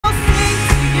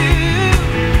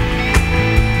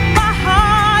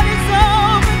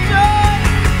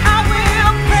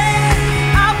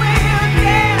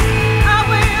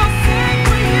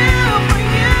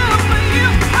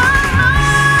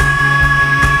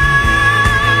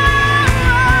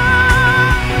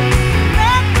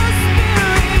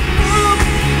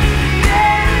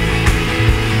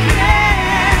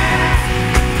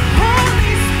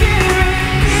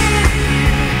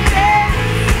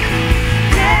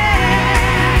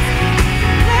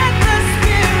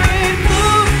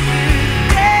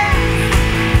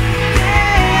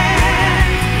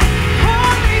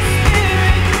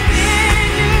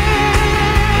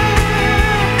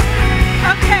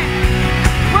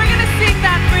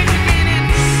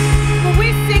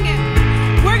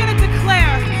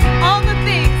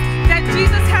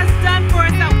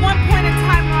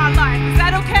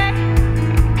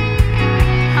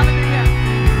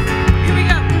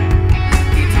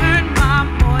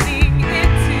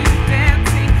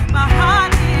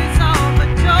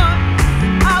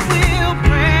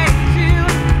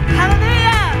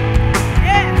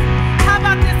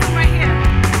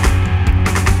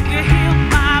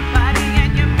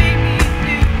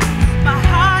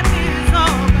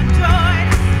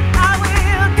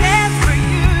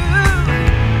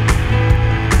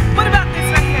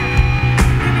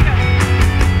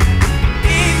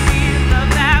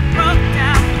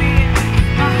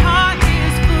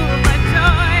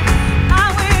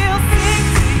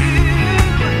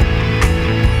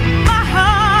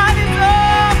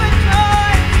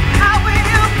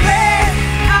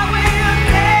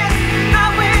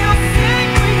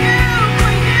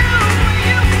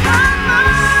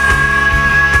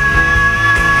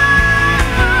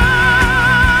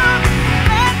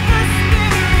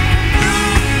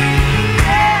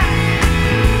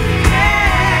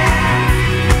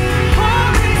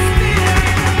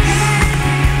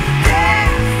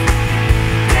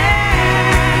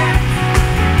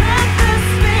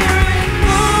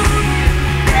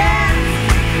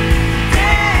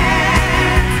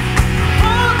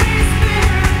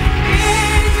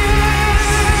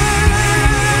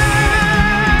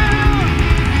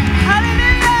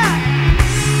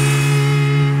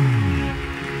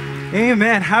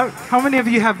Amen. How many of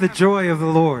you have the joy of the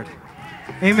Lord?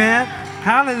 Amen.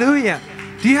 Hallelujah.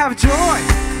 Do you have joy?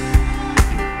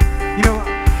 You know,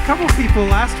 a couple of people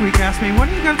last week asked me, when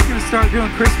are you guys going to start doing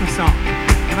Christmas songs?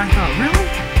 And I thought, really?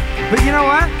 But you know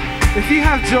what? If you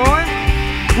have joy,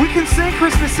 we can sing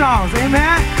Christmas songs.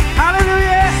 Amen.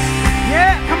 Hallelujah.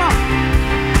 Yeah, come on.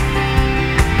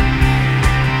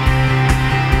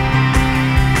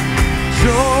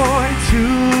 Joy to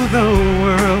the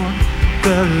world,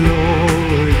 the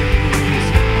Lord is.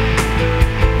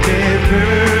 Let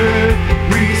earth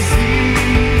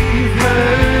receive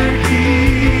her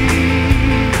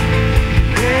King.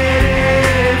 Let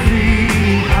every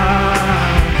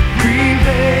heart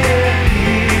prepare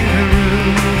in the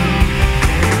room.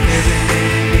 And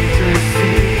heaven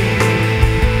intercede,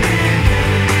 and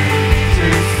heaven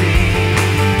intercede.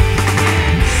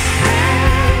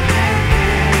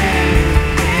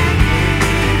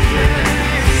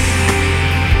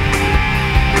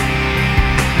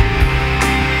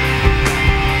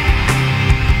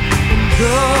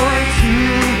 Joy to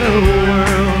the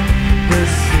world, the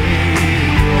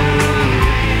Savior.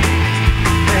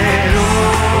 Let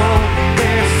all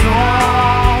their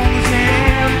songs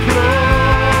implode,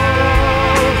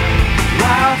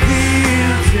 while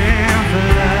fields and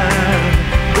blood,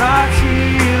 rocks,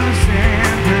 hills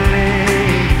and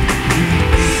plain,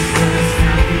 beneath the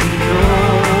sounding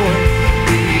road,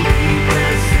 beneath the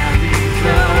sounding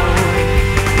road,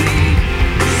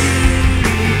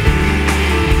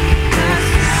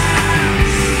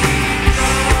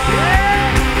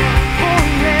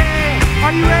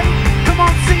 are you ready? Come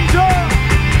on, sing joy.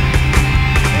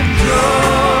 And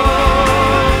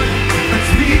joy,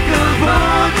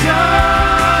 unspeakable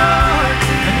joy,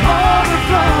 and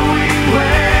overflowing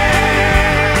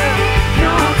well,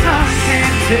 no tongue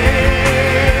can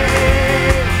tell.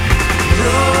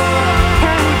 Joy,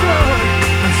 oh joy,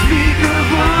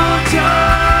 unspeakable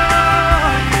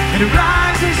joy, and it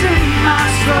rises in my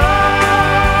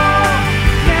soul,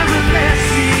 never lets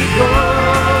me go.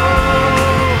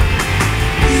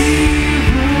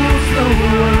 The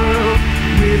world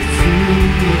with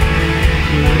truth and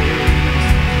grace,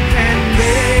 and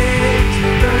makes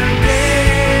the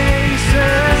nations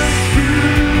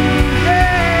true.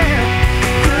 Yeah,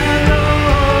 the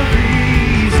Lord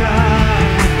resides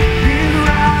in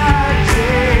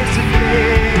righteous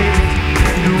faith,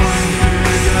 and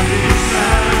wonders of His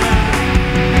love,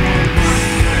 and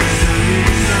wonders of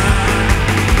His love,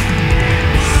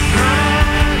 and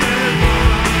wonders of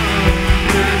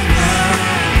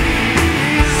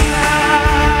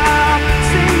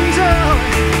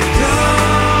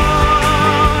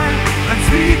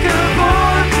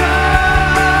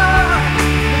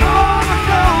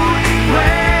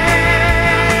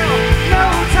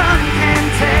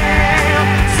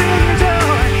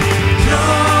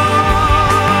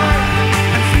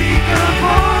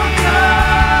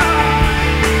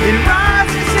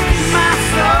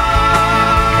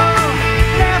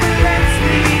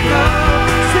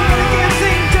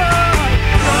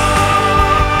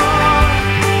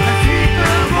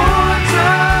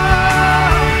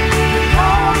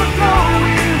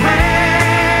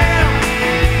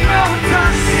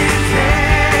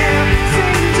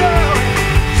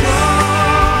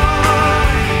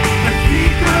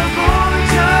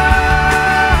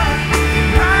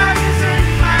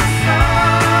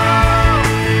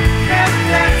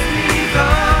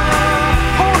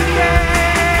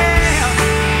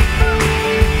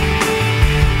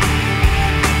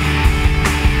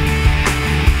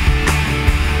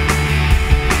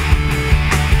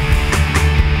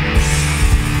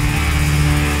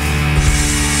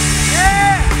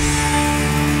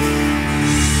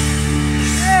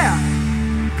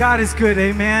God is good,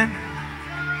 amen?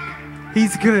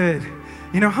 He's good.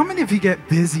 You know, how many of you get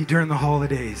busy during the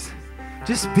holidays?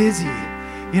 Just busy.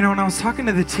 You know, and I was talking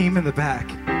to the team in the back,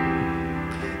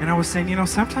 and I was saying, you know,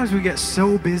 sometimes we get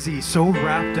so busy, so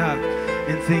wrapped up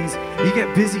in things, you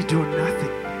get busy doing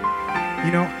nothing.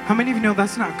 You know, how many of you know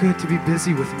that's not good to be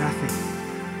busy with nothing?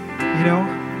 You know,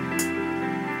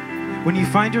 when you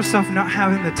find yourself not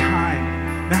having the time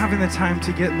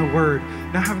to get in the Word,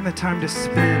 not having the time to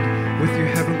spend with your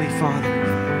Heavenly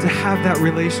Father, to have that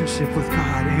relationship with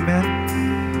God,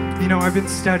 amen? You know, I've been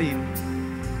studying,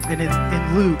 and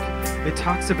in Luke, it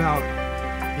talks about,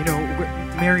 you know,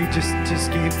 Mary just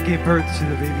gave birth to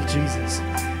the baby Jesus,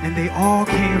 and they all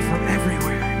came from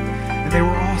everywhere, and they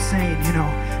were all saying, you know,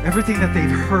 everything that they've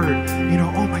heard, you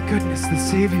know, oh my goodness, the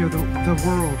Savior of the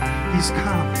world, He's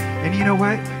come. And you know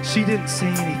what? She didn't say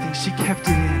anything. She kept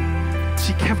it in.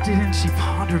 She kept it in. She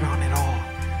pondered on it all.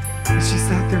 And she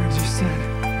sat there and just said,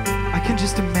 I can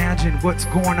just imagine what's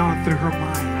going on through her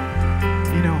mind.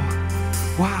 you know,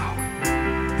 wow,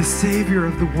 the Savior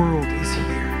of the world is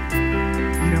here.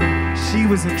 You know, she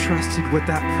was entrusted with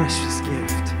that precious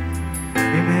gift.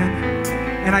 Amen.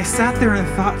 And I sat there and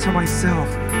thought to myself,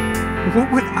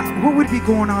 what would be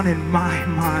going on in my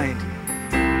mind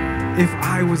if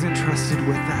I was entrusted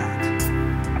with that?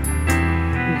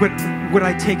 Would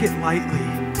I take it lightly?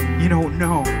 You know,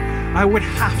 no. I would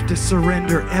have to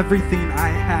surrender everything I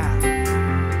have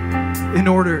in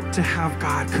order to have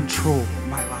God control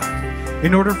my life,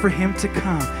 in order for Him to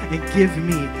come and give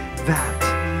me that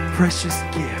precious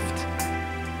gift.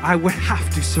 I would have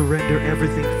to surrender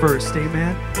everything first.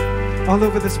 Amen. All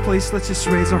over this place, let's just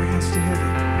raise our hands to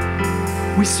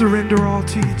heaven. We surrender all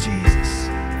to you, Jesus.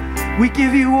 We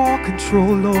give you all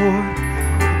control, Lord.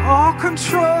 All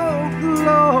control,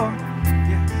 Lord.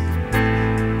 Yes.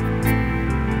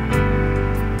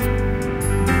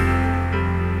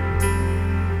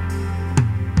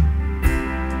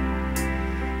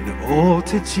 And all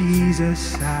to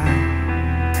Jesus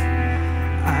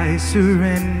I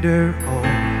surrender all.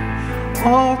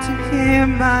 All to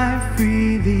Him I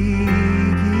freely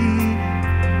give.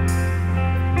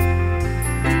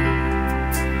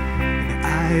 And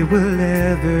I will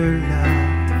ever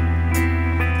love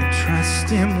and trust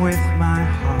Him with my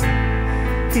heart.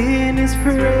 In His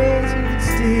presence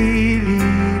daily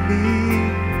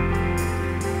live.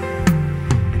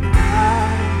 And I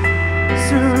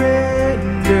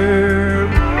surrender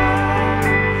all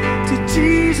to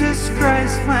Jesus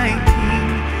Christ my King.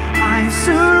 I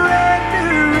surrender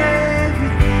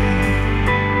everything.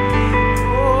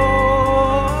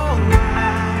 Oh, I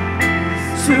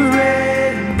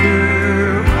surrender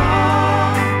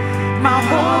all my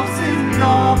hopes and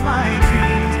all my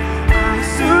dreams. I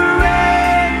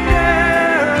surrender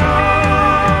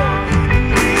all and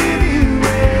give you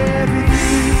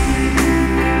everything.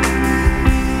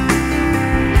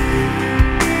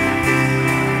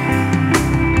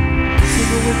 Sing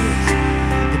it with us.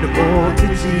 And all to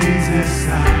Jesus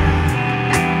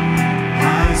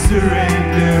I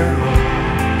surrender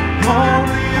all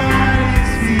the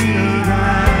honest feet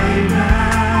right now.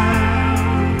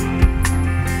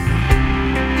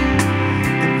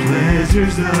 The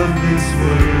pleasures of this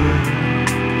world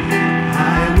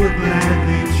I would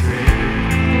gladly trade.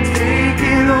 Take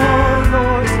it all,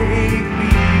 Lord, take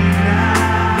me now.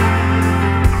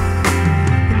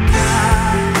 And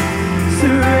I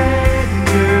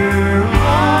surrender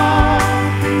all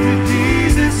to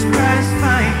Jesus Christ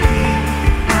my King.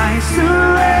 I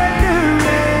surrender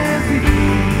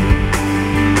everything.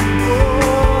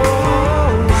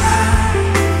 Oh, I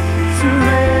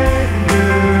surrender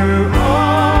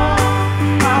all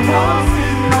my hopes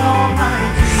and all my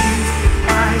dreams.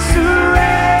 I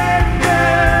surrender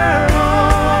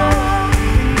all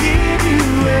and give you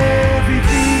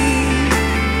everything.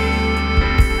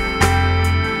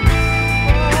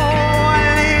 Oh, I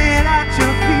lay it at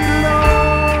your feet,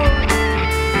 Lord.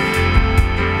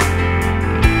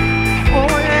 Oh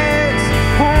yes,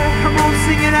 oh come on,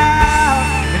 sing it out.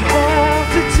 And all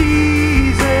to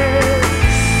Jesus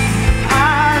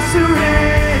I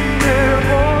surrender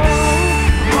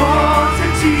all to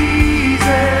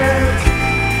Jesus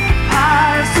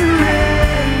I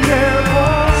surrender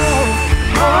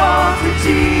all to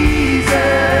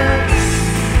Jesus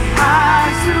I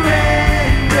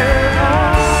surrender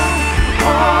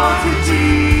all to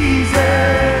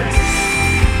Jesus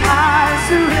I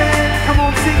surrender. Come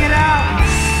on, sing it out.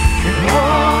 And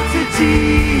all to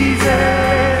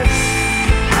Jesus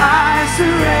I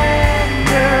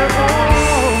surrender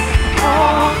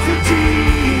all to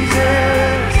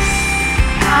Jesus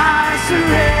I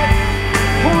surrender.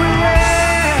 Oh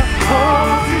yeah,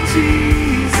 all to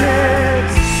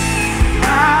Jesus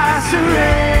I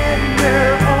surrender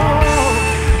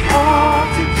all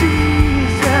to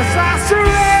Jesus I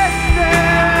surrender.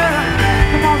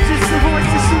 Come on, just the voice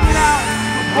to sing it out.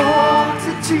 All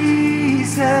to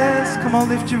Jesus. Come on,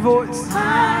 lift your voice. I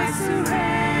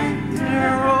surrender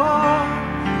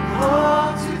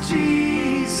all to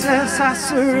Jesus. I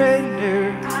surrender.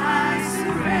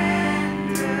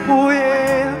 Oh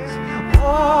yes,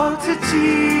 all to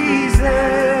Jesus.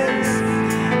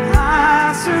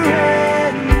 I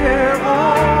surrender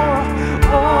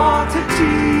all to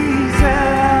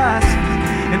Jesus,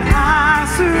 and I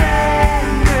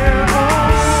surrender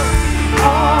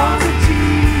all to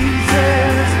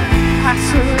Jesus. I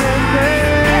surrender.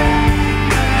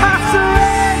 I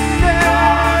surrender.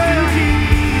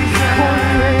 Oh,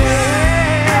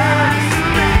 yes.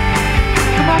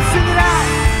 Come on, sing it out.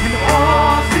 And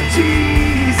all to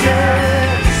Jesus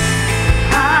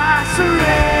I surrender.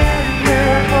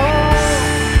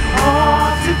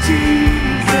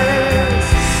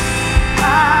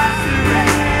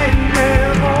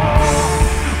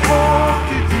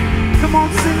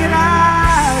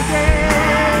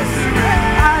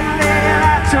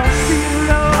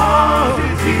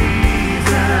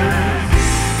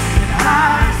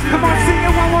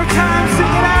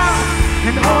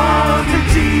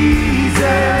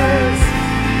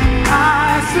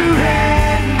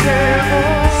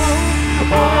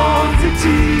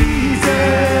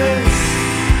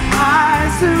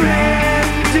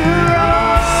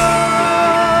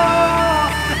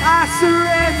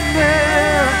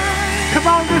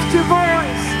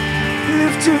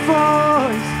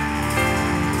 voice.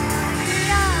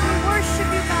 Yeah, we worship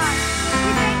you, God.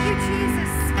 We thank you,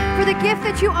 Jesus, for the gift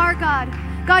that you are, God.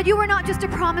 God, you were not just a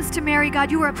promise to Mary,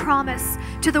 God. You were a promise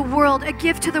to the world, a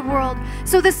gift to the world.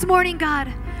 So this morning,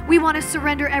 God, we want to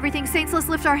surrender everything. Saints, let's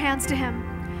lift our hands to him.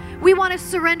 We want to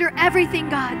surrender everything,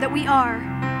 God, that we are.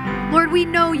 Lord, we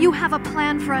know you have a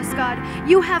plan for us, God.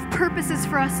 You have purposes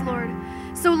for us, Lord.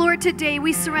 So, Lord, today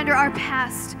we surrender our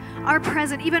past, our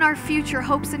present, even our future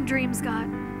hopes and dreams, God.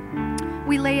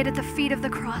 We lay it at the feet of the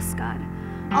cross, God.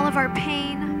 All of our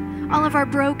pain, all of our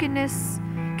brokenness,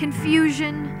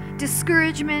 confusion,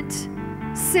 discouragement,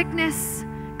 sickness,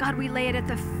 God, we lay it at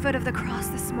the foot of the cross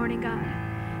this morning, God.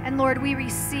 And Lord, we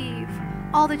receive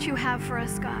all that you have for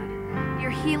us, God.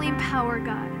 Your healing power,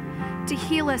 God, to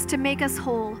heal us, to make us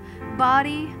whole,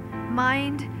 body,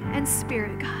 mind, and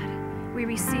spirit, God. We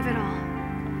receive it all.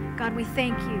 God, we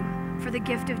thank you for the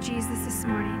gift of Jesus this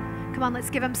morning. Come on, let's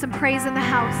give him some praise in the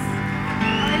house.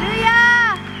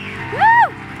 Hallelujah!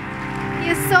 Woo! He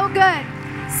is so good.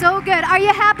 So good. Are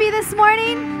you happy this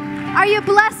morning? Are you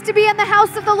blessed to be in the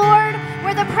house of the Lord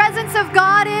where the presence of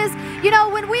God is? You know,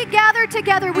 when we gather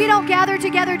together, we don't gather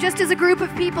together just as a group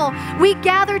of people. We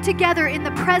gather together in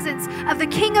the presence of the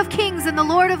King of Kings and the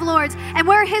Lord of Lords. And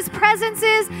where his presence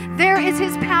is, there is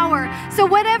his power. So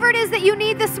whatever it is that you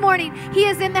need this morning, he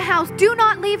is in the house. Do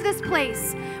not leave this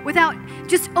place without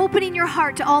just opening your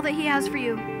heart to all that he has for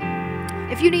you.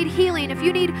 If you need healing, if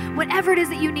you need whatever it is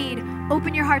that you need,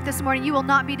 open your heart this morning. You will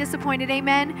not be disappointed.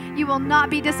 Amen. You will not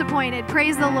be disappointed.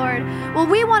 Praise the Lord. Well,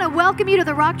 we want to welcome you to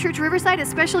the Rock Church Riverside,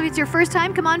 especially if it's your first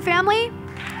time. Come on, family.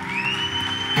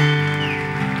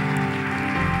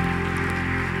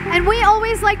 And we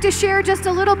always like to share just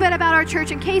a little bit about our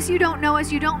church. In case you don't know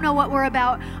us, you don't know what we're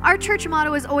about. Our church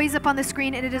motto is always up on the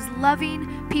screen, and it is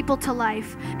loving people to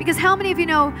life. Because how many of you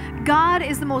know God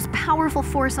is the most powerful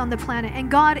force on the planet, and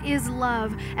God is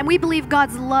love. And we believe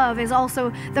God's love is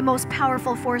also the most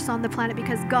powerful force on the planet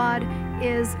because God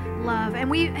is love. And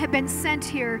we have been sent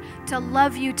here to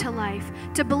love you to life,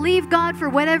 to believe God for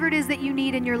whatever it is that you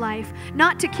need in your life,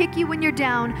 not to kick you when you're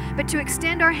down, but to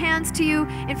extend our hands to you.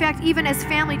 In fact, even as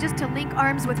family, just to link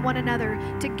arms with one another.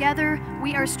 Together,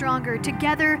 we are stronger.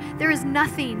 Together, there is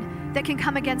nothing that can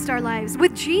come against our lives.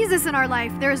 With Jesus in our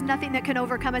life, there is nothing that can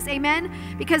overcome us. Amen?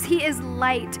 Because he is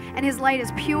light, and his light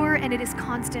is pure, and it is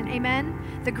constant. Amen?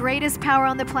 The greatest power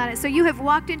on the planet. So you have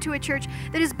walked into a church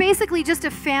that is basically just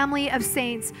a family of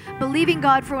saints, believing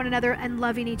God for one another and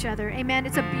loving each other. Amen?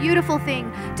 It's a beautiful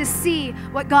thing to see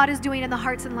what God is doing in the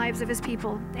hearts and lives of his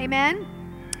people. Amen?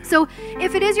 So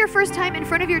if it is your first time, in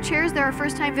front of your chairs, there are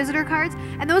first-time visitor cards,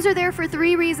 and those are there for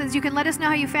 3 reasons. You can let us know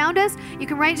how you found us. You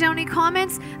can write down any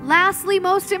comments. Lastly,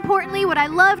 most importantly, what I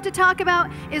love to talk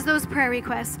about is those prayer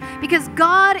requests, because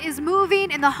God is moving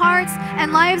in the hearts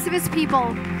and lives of his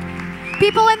people.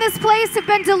 People in this place have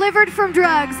been delivered from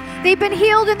drugs. They've been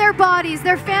healed in their bodies.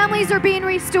 Their families are being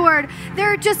restored.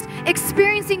 They're just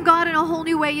experiencing God in a whole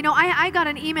new way. You know, I got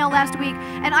an email last week,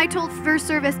 and I told First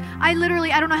Service, I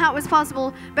don't know how it was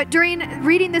possible, but during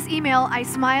reading this email, I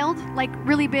smiled, like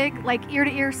really big, like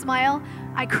ear-to-ear smile.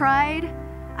 I cried.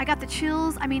 I got the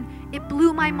chills. I mean, it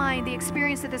blew my mind, the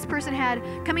experience that this person had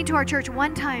coming to our church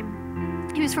one time.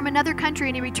 He was from another country,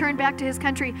 and he returned back to his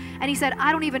country, and he said,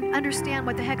 I don't even understand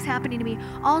what the heck's happening to me.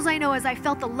 All I know is I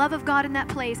felt the love of God in that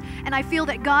place, and I feel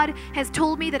that God has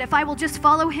told me that if I will just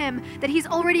follow him, that he's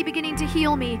already beginning to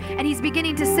heal me, and he's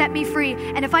beginning to set me free.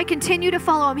 And if I continue to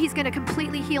follow him, he's going to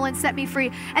completely heal and set me free.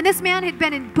 And this man had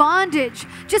been in bondage,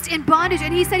 just in bondage,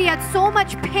 and he said he had so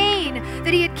much pain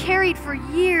that he had carried for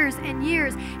years and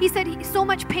years. He said so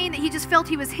much pain that he just felt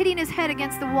he was hitting his head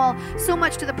against the wall, so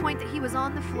much to the point that he was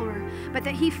on the floor. But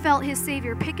that he felt his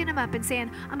Savior picking him up and saying,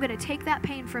 I'm going to take that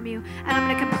pain from you, and I'm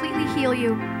going to completely heal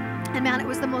you. And man, it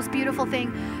was the most beautiful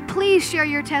thing. Please share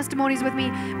your testimonies with me.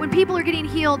 When people are getting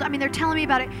healed, I mean, they're telling me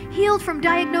about it. Healed from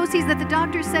diagnoses that the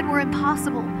doctors said were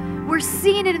impossible. We're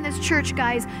seeing it in this church,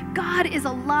 guys. God is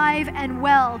alive and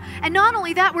well. And not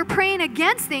only that, we're praying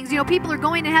against things. You know, people are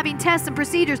going and having tests and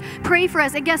procedures. Pray for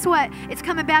us. And guess what? It's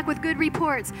coming back with good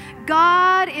reports.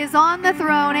 God is on the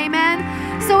throne.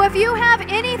 Amen. So if you have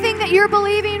anything that you're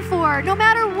believing for, no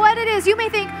matter what it is, you may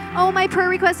think, oh, my prayer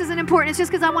request isn't important. It's just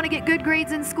because I want to get good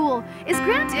grades in school. Is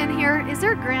Grant in here? Is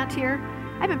there Grant here?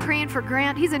 I've been praying for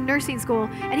Grant. He's in nursing school,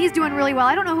 and he's doing really well.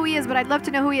 I don't know who he is, but I'd love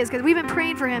to know who he is because we've been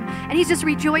praying for him, and he's just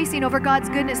rejoicing over God's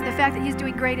goodness and the fact that he's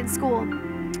doing great in school.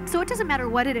 So it doesn't matter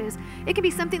what it is. It can be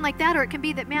something like that, or it can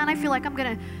be that, man, I feel like I'm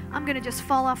gonna just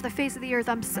fall off the face of the earth.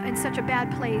 I'm in such a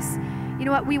bad place. You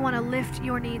know what? We want to lift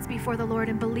your needs before the Lord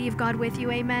and believe God with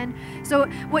you. Amen. So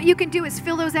what you can do is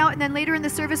fill those out, and then later in the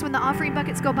service when the offering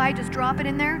buckets go by, just drop it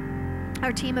in there.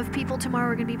 our team of people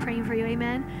tomorrow are going to be praying for you.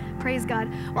 Amen. Praise God.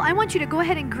 Well, I want you to go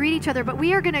ahead and greet each other, but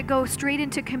we are going to go straight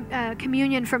into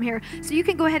communion from here. So you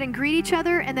can go ahead and greet each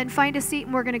other and then find a seat,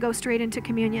 and we're going to go straight into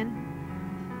communion.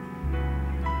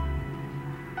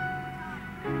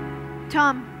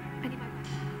 Tom.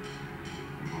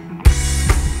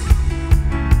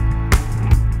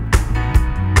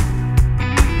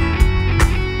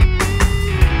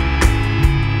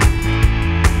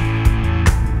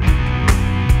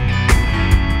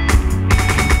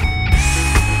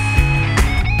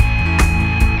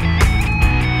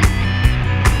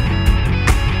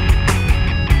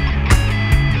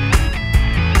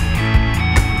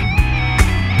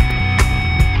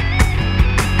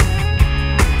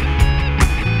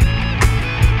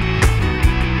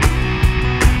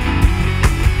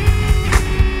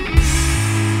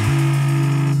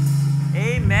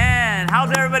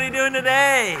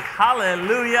 Today,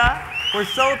 hallelujah. We're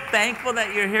so thankful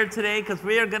that you're here today because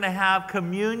we are going to have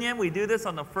communion. We do this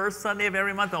on the first Sunday of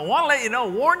every month. I want to let you know,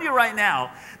 warn you right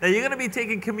now, that you're going to be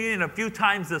taking communion a few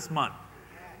times this month.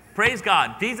 Praise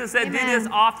God. Jesus said, Amen. Do this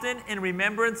often in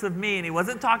remembrance of me. And he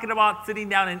wasn't talking about sitting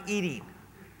down and eating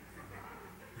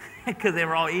because they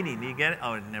were all eating. Do you get it?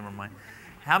 Oh, never mind.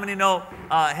 How many know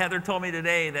Heather told me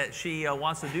today that she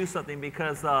wants to do something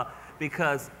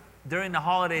because during the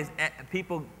holidays,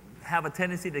 people have a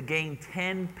tendency to gain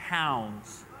 10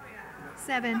 pounds.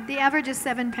 7. The average is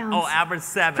 7 pounds. Oh, average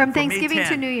 7. From Thanksgiving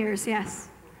to New Year's, yes.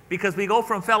 Because we go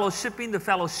from fellowshipping to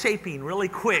fellowshaping really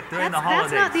quick during the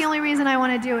holidays. That's not the only reason I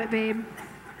want to do it, babe.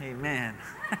 Amen.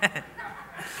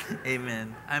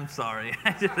 Amen. I'm sorry.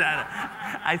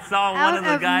 I saw one of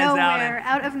the guys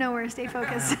out of nowhere. Stay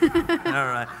focused. All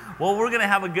right. Well, we're going to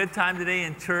have a good time today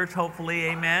in church, hopefully.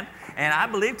 Amen. And I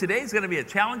believe today is going to be a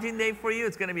challenging day for you.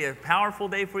 It's going to be a powerful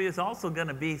day for you. It's also going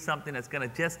to be something that's going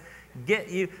to just get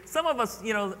you. Some of us,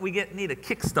 we need a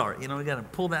kickstart. We got to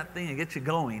pull that thing and get you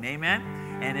going. Amen.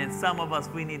 And then some of us,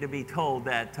 we need to be told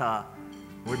that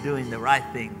we're doing the right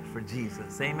thing for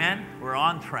Jesus. Amen. We're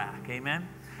on track. Amen.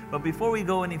 But before we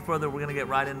go any further, we're going to get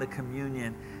right into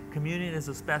communion. Communion is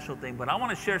a special thing, but I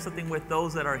want to share something with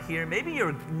those that are here. Maybe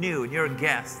you're new and you're a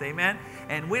guest, amen?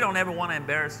 And we don't ever want to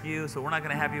embarrass you, so we're not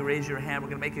going to have you raise your hand. We're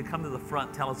going to make you come to the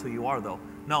front. Tell us who you are, though.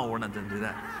 No, we're not going to do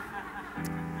that.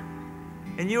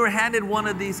 And you were handed one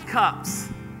of these cups,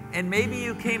 and maybe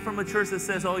you came from a church that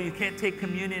says, oh, you can't take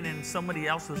communion in somebody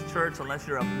else's church unless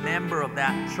you're a member of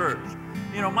that church.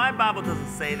 My Bible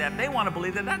doesn't say that. They want to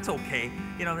believe that that's okay.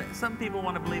 Some people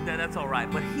want to believe that that's all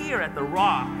right. But here at The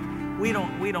Rock, we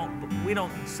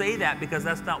don't say that because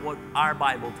that's not what our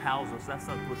Bible tells us. That's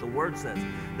not what the Word says.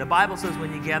 The Bible says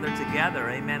when you gather together,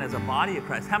 amen, as a body of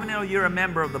Christ. How many know you're a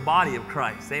member of the body of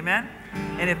Christ? Amen?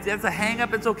 And if that's a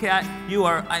hang-up, it's okay.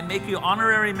 I make you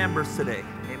honorary members today.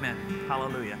 Amen.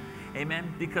 Hallelujah.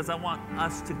 Amen. Because I want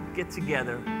us to get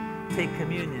together, take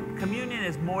communion. Communion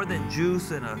is more than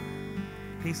juice and a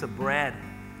piece of bread.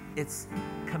 It's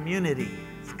community.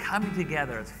 It's coming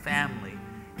together as family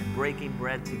and breaking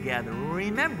bread together.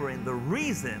 Remembering the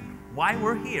reason why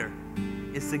we're here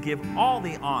is to give all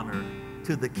the honor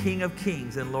to the King of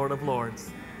Kings and Lord of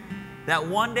Lords. That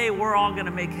one day we're all going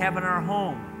to make heaven our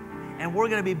home. And we're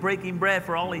going to be breaking bread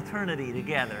for all eternity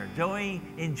together,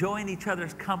 enjoying each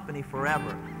other's company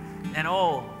forever. And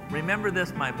remember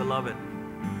this, my beloved,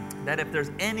 that if there's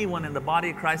anyone in the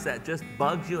body of Christ that just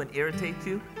bugs you and irritates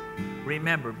you,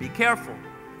 remember, be careful,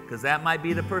 because that might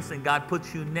be the person God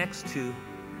puts you next to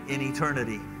in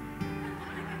eternity.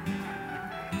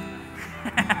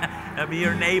 That'll be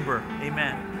your neighbor.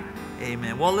 Amen.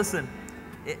 Amen. Well, listen.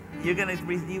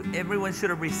 Everyone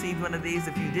should have received one of these.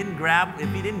 If you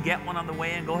didn't get one on the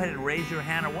way in, go ahead and raise your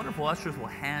hand. Our wonderful ushers will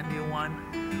hand you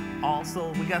one.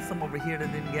 Also, we got some over here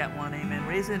that didn't get one. Amen.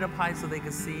 Raise it up high so they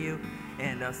can see you.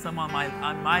 And some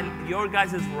on your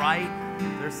guys' right.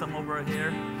 There's some over here.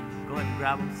 Go ahead and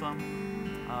grab them some.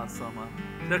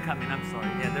 They're coming. I'm sorry.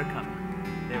 Yeah, they're coming.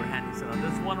 They were handing some.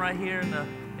 There's one right here in the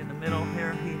middle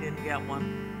here. He didn't get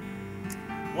one.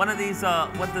 One of these,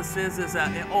 what this is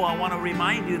I want to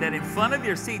remind you that in front of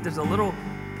your seat, there's a little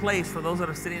place for those that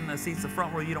are sitting in the seats, the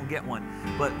front row, you don't get one.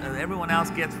 But everyone else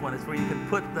gets one. It's where you can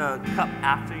put the cup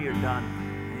after you're done.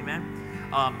 Amen?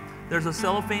 There's a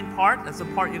cellophane part. That's the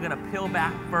part you're going to peel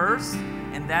back first.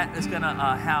 And that is going to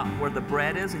have where the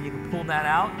bread is, and you can pull that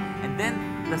out. And then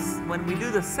when we do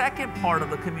the second part of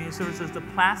the communion service, there's the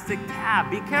plastic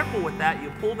tab. Be careful with that. You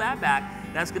pull that back.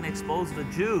 That's going to expose the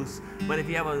juice. But if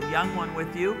you have a young one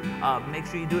with you, make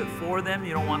sure you do it for them.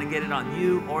 You don't want to get it on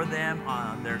you or them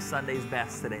on their Sunday's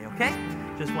best today, okay?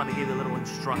 Just want to give you little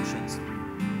instructions.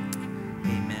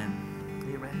 Amen. Are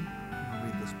you ready? I'll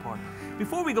read this part.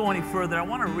 Before we go any further, I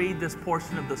want to read this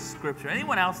portion of the scripture.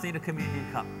 Anyone else need a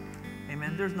communion cup?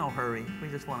 Amen. There's no hurry. We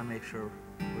just want to make sure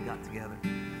we got together.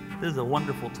 This is a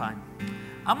wonderful time.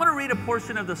 I'm going to read a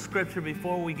portion of the scripture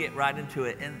before we get right into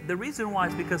it. And the reason why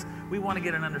is because we want to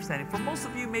get an understanding. For most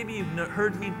of you, maybe you've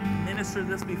heard me minister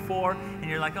this before, and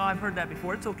you're like, oh, I've heard that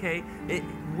before. It's okay.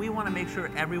 We want to make sure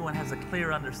everyone has a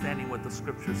clear understanding what the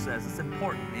scripture says. It's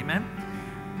important. Amen?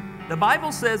 The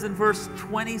Bible says in verse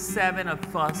 27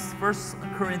 of 1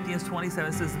 Corinthians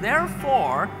 27, it says,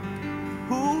 therefore,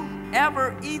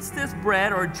 whoever eats this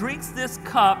bread or drinks this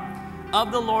cup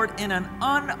of the Lord in an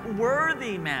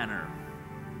unworthy manner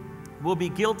will be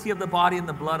guilty of the body and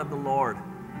the blood of the Lord.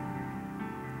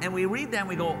 And we read that and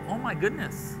we go, oh my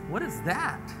goodness, what is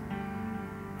that?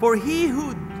 For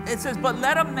it says, but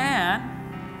let a man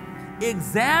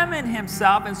examine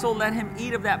himself, and so let him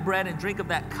eat of that bread and drink of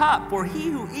that cup. For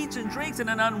he who eats and drinks in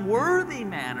an unworthy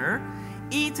manner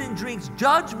eats and drinks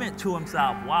judgment to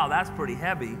himself. Wow, that's pretty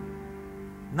heavy.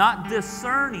 Not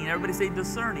discerning, everybody say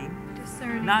discerning.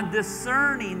 Discerning. Not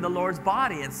discerning the Lord's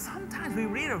body. And sometimes we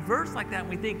read a verse like that and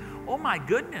we think, oh my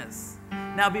goodness.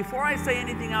 Now, before I say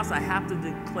anything else, I have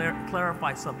to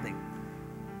clarify something.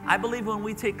 I believe when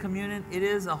we take communion, it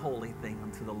is a holy thing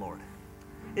unto the Lord.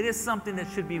 It is something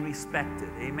that should be respected.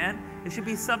 Amen? It should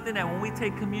be something that when we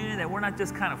take communion, that we're not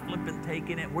just kind of flippant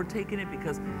taking it. We're taking it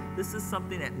because this is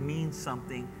something that means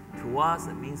something to us.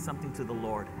 It means something to the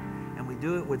Lord. And we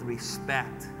do it with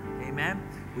respect. Amen?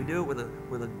 We do it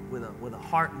with a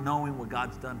heart knowing what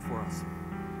God's done for us.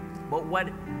 But what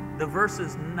the verse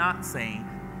is not saying,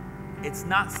 it's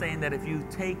not saying that if you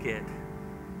take it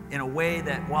in a way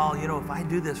that, well, you know, if I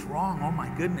do this wrong, oh my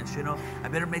goodness, you know, I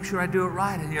better make sure I do it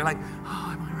right. And you're like, oh,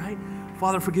 am I right?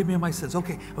 Father, forgive me of my sins.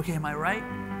 Okay, am I right?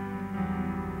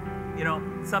 You know,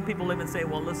 some people even say,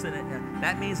 well, listen,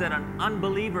 that means that an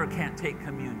unbeliever can't take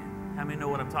communion. How many know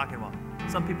what I'm talking about?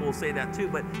 Some people will say that too,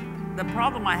 but the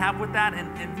problem I have with that,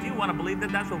 and if you want to believe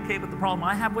that, that's okay, but the problem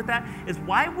I have with that is,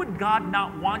 why would God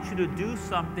not want you to do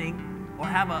something or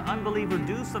have an unbeliever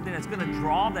do something that's going to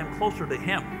draw them closer to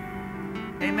Him?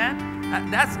 Amen?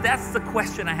 That's the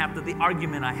question I have, the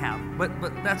argument I have. But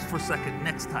that's for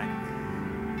next time.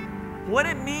 What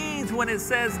it means when it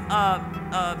says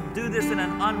do this in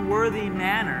an unworthy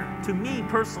manner, to me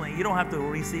personally, you don't have to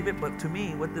receive it, but to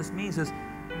me, what this means is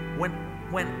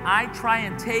when I try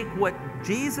and take what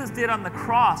Jesus did on the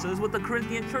cross, this is what the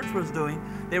Corinthian church was doing.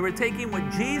 They were taking what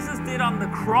Jesus did on the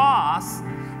cross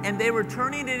and they were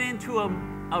turning it into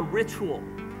a ritual,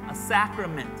 a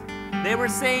sacrament. They were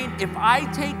saying, if I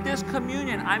take this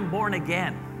communion, I'm born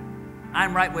again.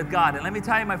 I'm right with God. And let me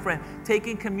tell you, my friend,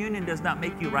 taking communion does not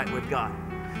make you right with God.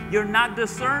 You're not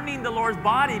discerning the Lord's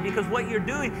body, because what you're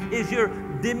doing is you're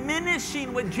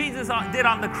diminishing what Jesus did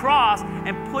on the cross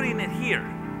and putting it here.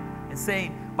 And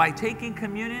saying, by taking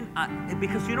communion,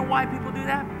 because you know why people do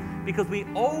that? Because we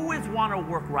always want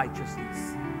to work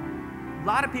righteousness. A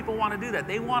lot of people want to do that.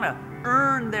 They want to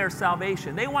earn their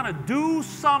salvation. They want to do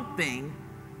something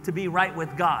to be right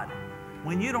with God,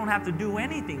 when you don't have to do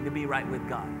anything to be right with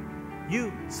God.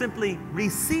 You simply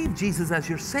receive Jesus as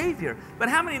your Savior. But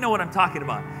how many know what I'm talking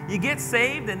about? You get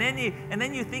saved, and then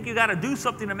you think you got to do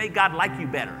something to make God like you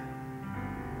better,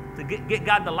 to get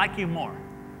God to like you more.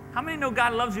 How many know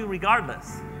God loves you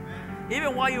regardless? Amen.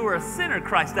 Even while you were a sinner,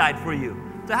 Christ died for you.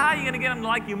 So how are you going to get Him to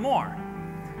like you more?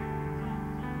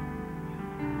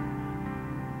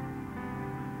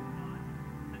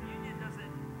 Communion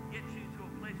doesn't get you to a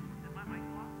place. Am I mic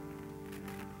off?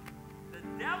 The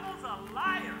devil's a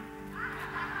liar.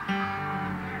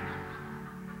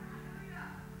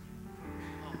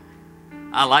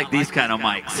 I like these kind of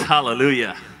mics.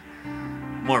 Hallelujah.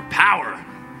 More power.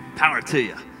 Power to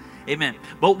you. Amen.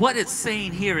 But what it's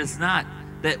saying here is not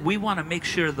that we want to make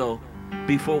sure, though,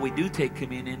 before we do take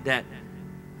communion, that,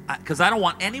 because I don't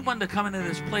want anyone to come into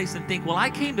this place and think, well,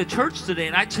 I came to church today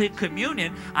and I took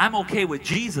communion, I'm okay with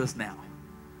Jesus now.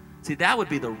 See, that would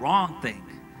be the wrong thing,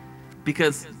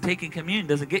 because taking communion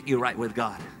doesn't get you right with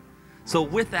God. So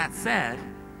with that said,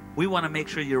 we want to make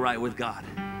sure you're right with God,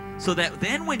 so that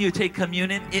then when you take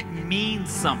communion, it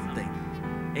means something.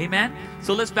 Amen?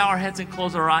 So let's bow our heads and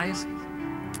close our eyes.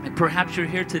 And perhaps you're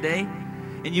here today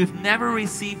and you've never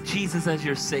received Jesus as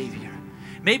your Savior.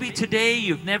 Maybe today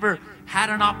you've never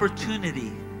had an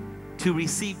opportunity to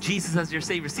receive Jesus as your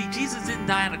Savior. See, Jesus didn't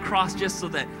die on a cross just so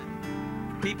that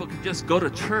people could just go to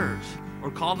church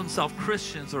or call themselves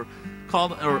Christians or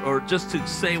just to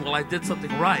say, well, I did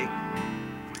something right.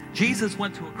 Jesus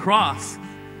went to a cross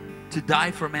to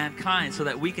die for mankind so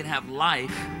that we can have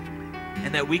life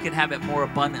and that we can have it more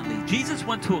abundantly. Jesus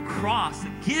went to a cross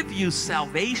to give you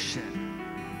salvation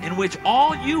in which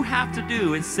all you have to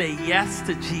do is say yes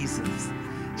to Jesus.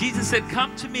 Jesus said,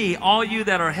 come to me, all you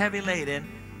that are heavy laden,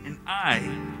 and I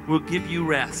will give you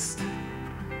rest.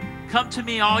 Come to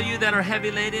me, all you that are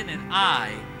heavy laden, and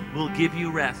I will give you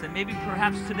rest. And maybe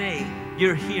perhaps today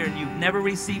you're here and you've never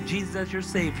received Jesus as your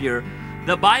Savior.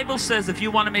 The Bible says if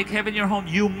you want to make heaven your home,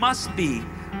 you must be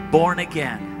born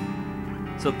again.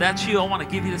 So if that's you, I want to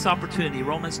give you this opportunity.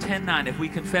 Romans 10:9, if we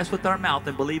confess with our mouth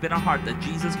and believe in our heart that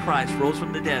Jesus Christ rose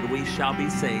from the dead, we shall be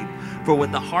saved. For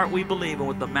with the heart we believe and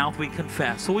with the mouth we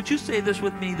confess. So would you say this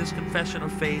with me, this confession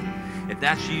of faith? If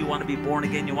that's you, you want to be born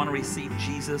again, you want to receive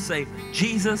Jesus, say,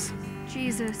 Jesus,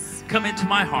 Jesus, come into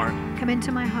my heart. come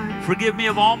into my heart. Forgive me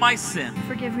of all my sin.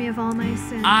 Forgive me of all my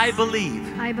sins. I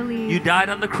believe I believe you died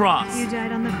on the cross you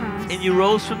died on the cross. and you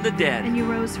rose from the dead And you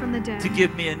rose from the dead to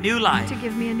give me a new life. to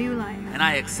give me a new life. And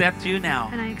I accept you now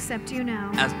And I accept you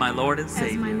now as my Lord and as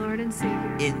Savior. my Lord and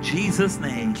Savior. In Jesus' In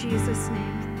name, Jesus'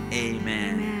 name.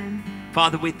 amen. Amen.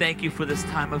 Father, we thank you for this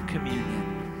time of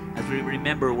communion as we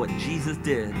remember what Jesus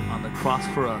did on the cross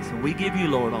for us. And we give you,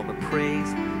 Lord, all the praise,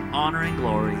 honor, and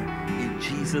glory. In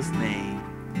Jesus' name,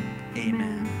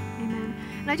 amen. Amen.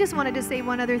 And I just wanted to say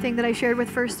one other thing that I shared with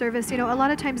first service. You know, a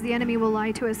lot of times the enemy will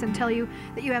lie to us and tell you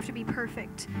that you have to be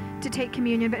perfect to take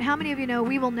communion. But how many of you know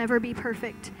we will never be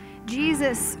perfect?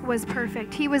 Jesus was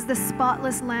perfect. He was the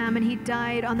spotless lamb, and he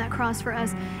died on that cross for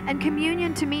us. And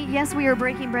communion, to me, yes, we are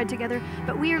breaking bread together,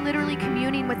 but we are literally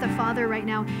communing with the Father right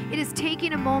now. It is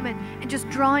taking a moment and just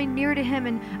drawing near to him.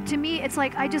 And to me, it's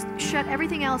like I just shut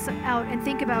everything else out and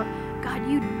think about, God,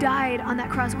 you died on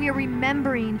that cross. We are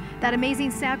remembering that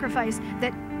amazing sacrifice,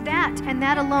 that and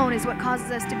that alone is what causes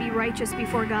us to be righteous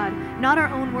before God, not our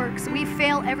own works. We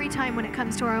fail every time when it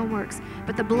comes to our own works,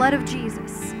 but the blood of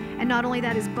Jesus, and not only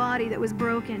that, his body that was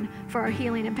broken for our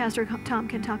healing, and Pastor Tom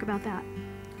can talk about that.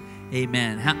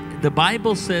 Amen. The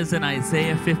Bible says in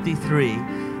Isaiah 53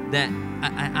 that,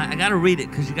 I got to read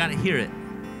it because you got to hear it.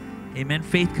 Amen.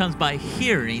 Faith comes by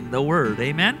hearing the word.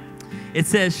 Amen. It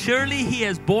says, surely he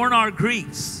has borne our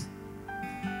griefs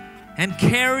and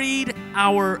carried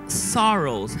our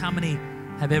sorrows. How many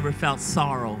have ever felt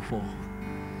sorrowful?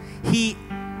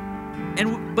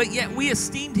 But yet we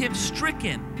esteemed him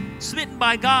stricken, smitten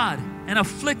by God, and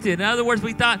afflicted. In other words,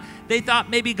 they thought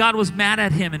maybe God was mad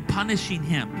at him and punishing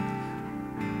him.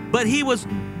 But he was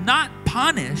not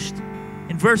punished.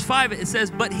 In verse 5 it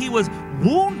says, but he was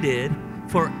wounded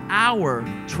for our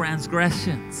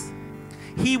transgressions.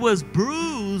 He was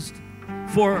bruised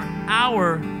for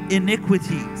our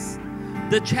iniquities.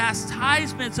 The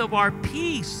chastisements of our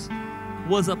peace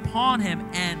was upon him,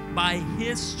 and by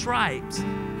his stripes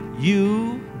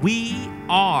we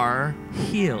are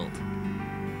healed.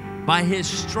 By his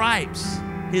stripes,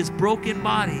 his broken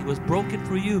body was broken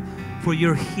for you, for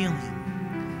your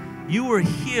healing. You were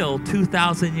healed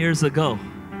 2,000 years ago.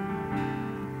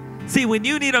 See, when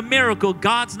you need a miracle,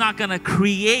 God's not going to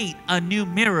create a new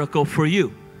miracle for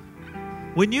you.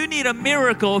 When you need a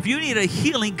miracle, if you need a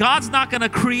healing, God's not going to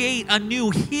create a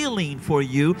new healing for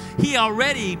you. He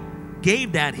already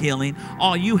gave that healing.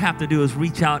 All you have to do is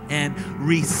reach out and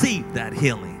receive that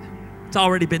healing. It's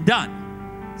already been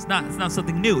done. It's not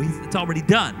something new. It's already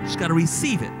done. You just got to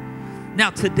receive it. Now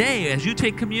today, as you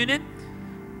take communion,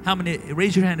 how many,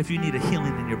 raise your hand if you need a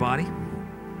healing in your body.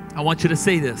 I want you to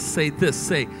say this. Say this.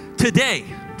 Say, today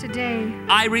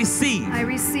I receive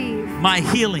my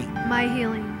healing. My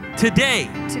healing. Today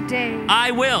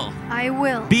I will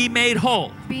be made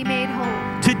whole.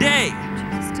 Today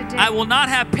I will not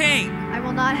have pain. I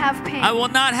will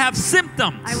not have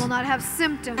symptoms.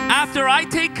 After I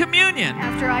take communion,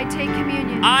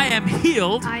 I am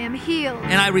healed.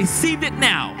 And I receive it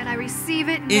now.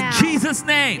 In Jesus'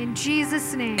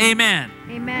 name. Amen.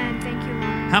 Amen. Thank you,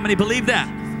 Lord. How many believe that?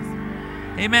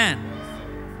 Amen.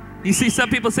 You see, some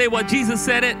people say, well, Jesus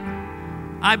said it.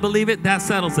 I believe it, that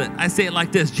settles it. I say it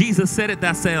like this. Jesus said it,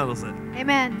 that settles it.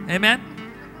 Amen. Amen.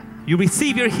 You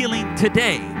receive your healing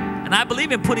today. And I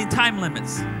believe in putting time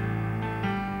limits.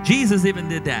 Jesus even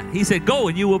did that. He said, go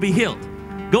and you will be healed.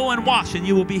 Go and wash and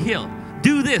you will be healed.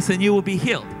 Do this and you will be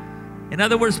healed. In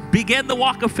other words, begin the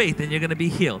walk of faith and you're going to be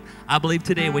healed. I believe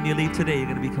today, when you leave today, you're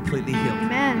going to be completely healed.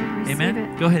 Amen. Amen.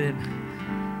 It. Go ahead and read.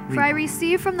 For I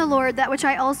received from the Lord that which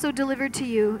I also delivered to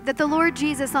you, that the Lord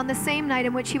Jesus, on the same night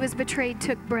in which he was betrayed,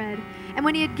 took bread. And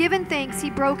when he had given thanks, he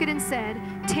broke it and said,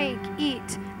 take,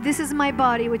 eat. This is my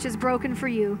body, which is broken for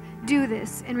you. Do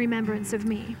this in remembrance of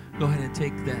me. Go ahead and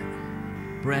take that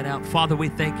bread out. Father, we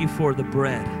thank you for the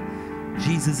bread.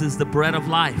 Jesus is the bread of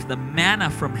life, the manna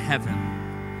from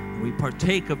heaven. We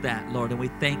partake of that, Lord, and we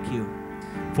thank you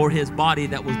for his body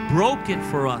that was broken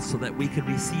for us so that we could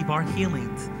receive our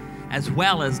healings. as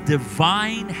well as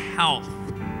divine health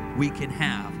we can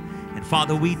have. And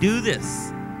Father, we do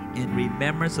this in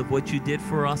remembrance of what you did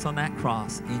for us on that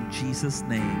cross. In Jesus'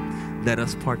 name, let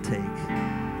us partake.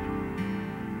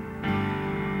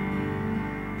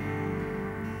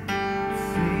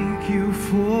 Thank you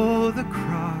for the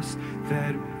cross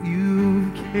that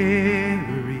you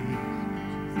carried.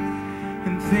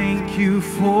 And thank you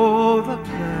for the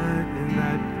blood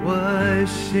that was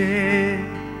shed.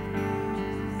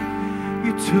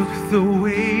 You took the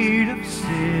weight of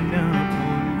sin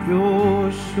upon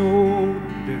your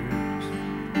shoulders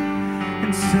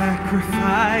and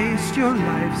sacrificed your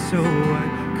life so I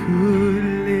could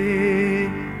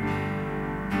live.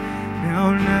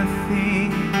 Now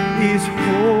nothing is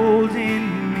holding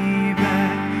me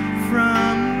back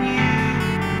from you,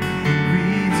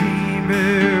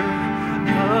 Redeemer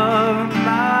of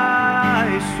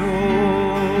my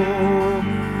soul.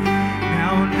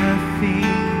 Now nothing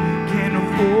can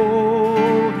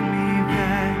hold me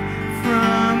back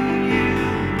from you.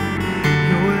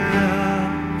 Your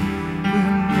love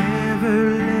will never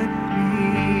let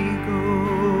me go.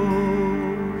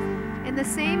 In the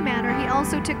same manner, he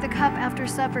also took the cup after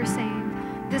supper, saying,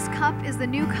 "This cup is the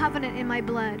new covenant in my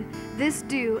blood. This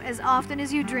do as often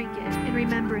as you drink it in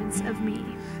remembrance of me."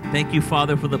 Thank you,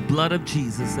 Father, for the blood of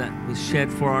Jesus that was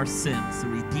shed for our sins to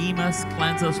redeem us,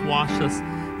 cleanse us, wash us,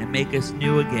 and make us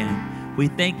new again. We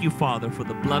thank you, Father, for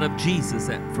the blood of Jesus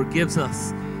that forgives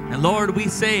us. And Lord, we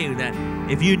say that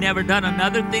if you never done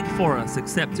another thing for us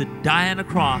except to die on a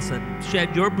cross and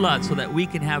shed your blood so that we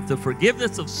can have the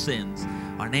forgiveness of sins,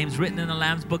 our names written in the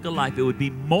Lamb's Book of Life, it would be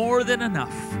more than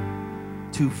enough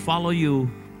to follow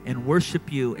you and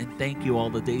worship you and thank you all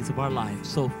the days of our life.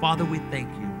 So, Father, we thank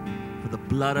you for the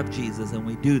blood of Jesus, and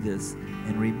we do this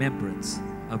in remembrance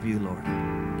of you, Lord.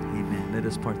 Amen. Let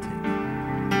us partake.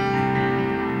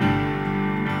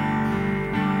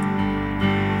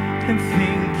 And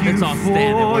thank you Let's all stand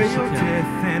and for worship your him.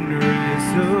 death and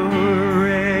resurrection.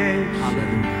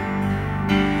 Hallelujah.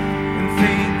 And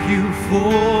thank you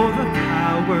for the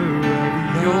power of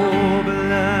your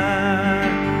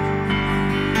blood.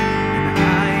 And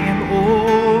I am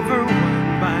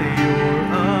overwhelmed by your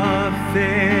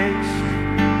affection,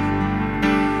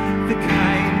 the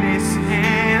kindness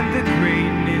and the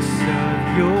greatness of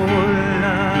your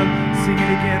love. Sing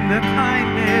it again, the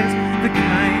kindness and the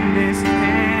greatness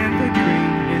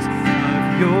of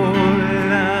your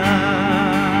love.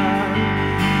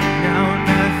 Now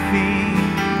nothing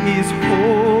is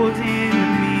holding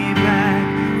me back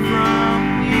from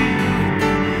you,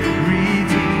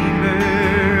 Redeemer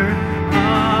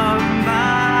of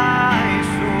my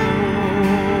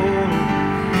soul.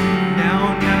 Now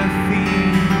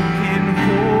nothing can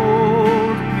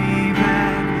hold me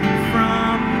back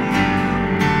from you.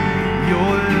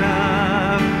 Your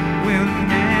love will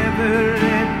never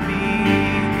let me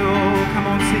go. Come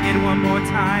on, sing it one more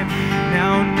time.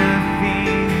 Now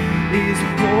nothing is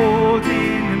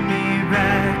holding me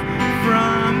back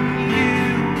from you,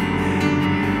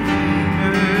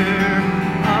 Redeemer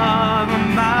of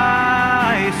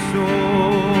my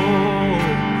soul.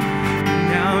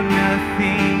 Now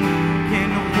nothing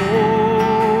can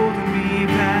hold me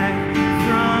back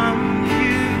from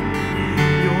you.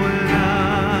 Your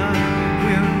love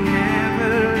will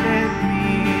never let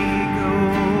me go.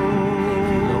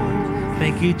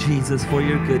 Thank you, Jesus, for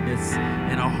your goodness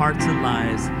in our hearts and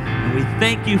lives. And we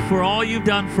thank you for all you've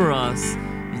done for us.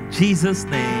 In Jesus'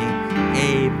 name,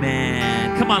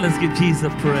 amen. Come on, let's give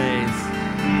Jesus praise.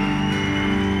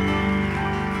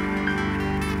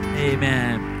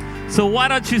 Amen. So why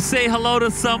don't you say hello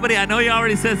to somebody? I know you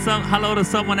already said hello to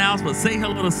someone else, but say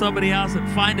hello to somebody else and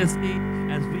find a seat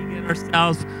as we get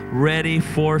ourselves ready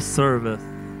for service.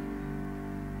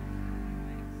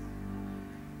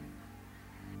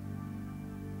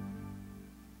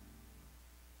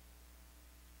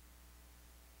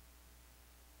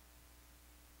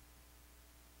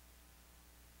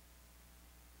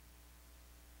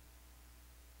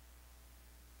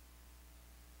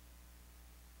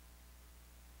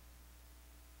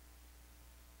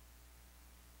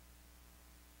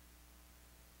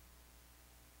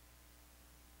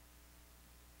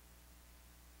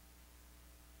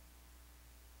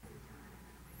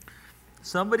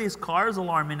 Somebody's car is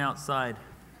alarming outside.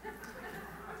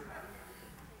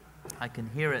 I can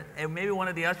hear it. And maybe one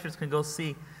of the ushers can go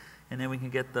see, and then we can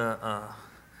get the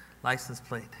license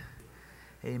plate.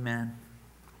 Amen.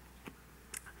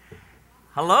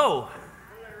 Hello.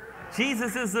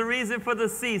 Jesus is the reason for the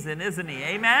season, isn't he?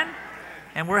 Amen.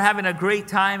 And we're having a great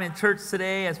time in church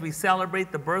today as we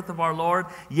celebrate the birth of our Lord.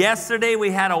 Yesterday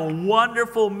we had a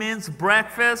wonderful men's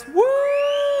breakfast. Woo!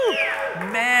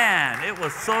 Man, it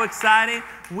was so exciting.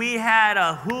 We had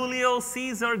Julio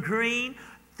Cesar Green,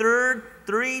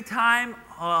 three-time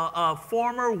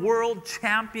former world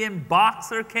champion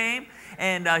boxer came,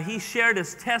 and he shared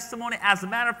his testimony. As a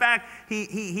matter of fact,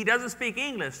 he doesn't speak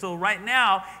English, so right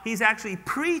now he's actually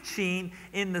preaching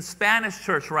in the Spanish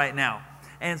church right now.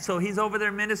 And so he's over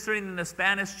there ministering in the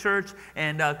Spanish church,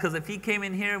 and because if he came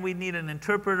in here, we'd need an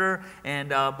interpreter. And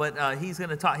but he's going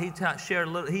to talk.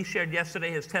 He shared yesterday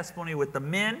his testimony with the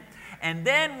men. And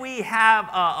then we have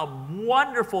a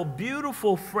wonderful,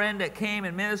 beautiful friend that came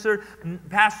and ministered,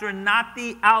 Pastor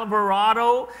Nati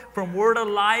Alvarado from Word of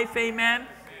Life, amen.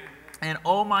 And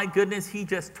oh my goodness, he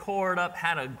just tore it up,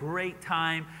 had a great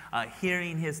time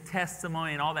hearing his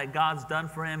testimony and all that God's done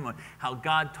for him, how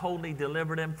God totally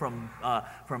delivered him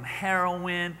from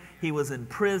heroin. He was in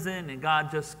prison, and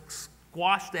God just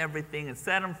squashed everything and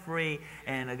set him free,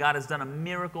 and God has done a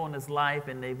miracle in his life,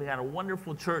 and they've got a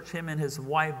wonderful church, him and his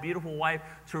wife, beautiful wife,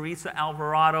 Teresa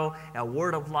Alvarado, at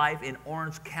Word of Life in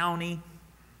Orange County.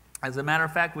 As a matter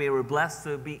of fact, we were blessed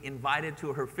to be invited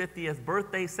to her 50th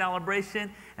birthday celebration,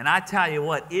 and I tell you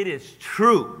what, it is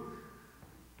true.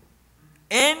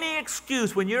 Any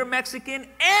excuse, when you're Mexican,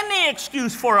 any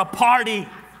excuse for a party.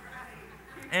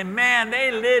 And man,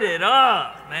 they lit it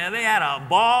up. Man, they had a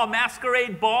ball,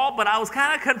 masquerade ball, but I was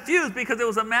kind of confused because it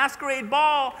was a masquerade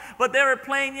ball, but they were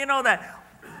playing, you know,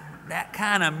 that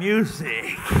kind of music,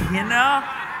 you know?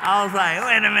 I was like,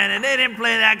 wait a minute, they didn't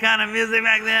play that kind of music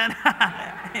back then.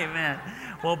 Amen.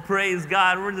 Well, praise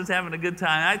God. We're just having a good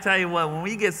time. I tell you what, when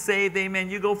we get saved, amen,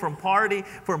 you go from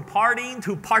partying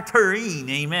to partering,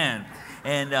 amen.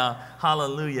 And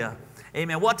hallelujah.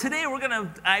 Amen. Well, today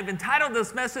I've entitled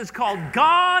this message called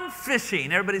Gone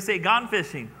Fishing. Everybody say Gone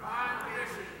Fishing. Gone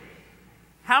fishing.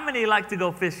 How many like to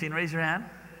go fishing? Raise your hand.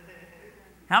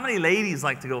 How many ladies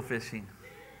like to go fishing?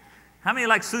 How many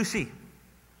like sushi?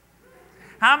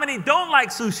 How many don't like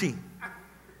sushi?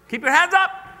 Keep your hands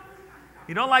up.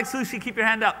 You don't like sushi, keep your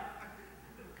hand up.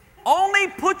 Only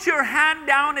put your hand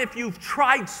down if you've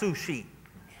tried sushi.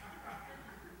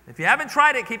 If you haven't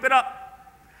tried it, keep it up.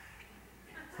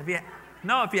 If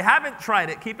you haven't tried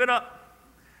it, keep it up.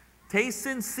 Taste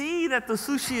and see that the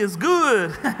sushi is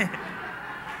good.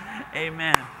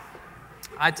 Amen.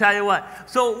 I tell you what.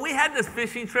 So we had this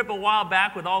fishing trip a while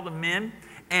back with all the men.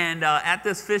 And at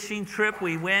this fishing trip,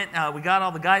 we got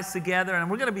all the guys together, and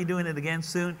we're going to be doing it again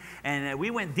soon. And we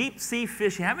went deep sea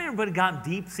fishing. Haven't anybody gone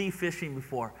deep sea fishing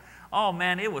before? Oh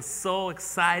man, it was so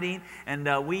exciting. And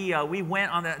we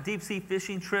went on that deep sea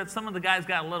fishing trip. Some of the guys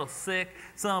got a little sick.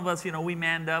 Some of us, we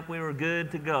manned up. We were good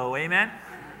to go. Amen.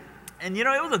 And it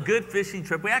was a good fishing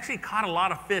trip. We actually caught a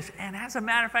lot of fish. And as a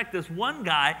matter of fact, this one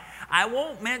guy, I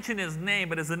won't mention his name,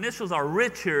 but his initials are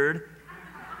Richard,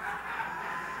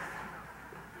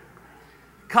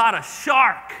 caught a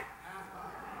shark.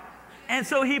 And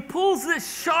so he pulls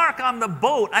this shark on the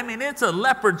boat. I mean, it's a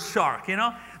leopard shark, And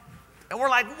we're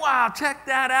like, wow, check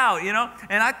that out,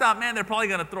 And I thought, man, they're probably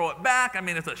going to throw it back. I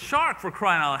mean, it's a shark, for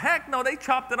crying out loud. Heck no, they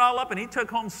chopped it all up, and he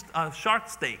took home shark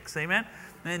steaks, amen?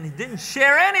 And he didn't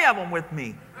share any of them with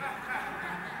me.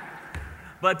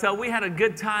 But we had a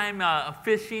good time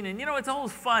fishing, and it's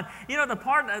always fun. The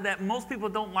part that most people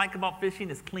don't like about fishing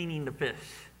is cleaning the fish.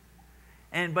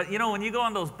 But when you go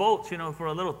on those boats, for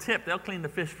a little tip, they'll clean the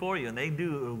fish for you, and they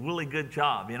do a really good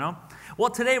job, Well,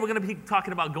 today we're going to be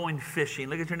talking about going fishing.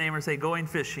 Look at your neighbor and say, going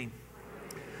fishing.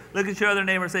 Look at your other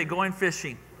neighbor and say, going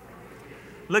fishing.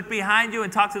 Look behind you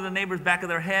and talk to the neighbor's back of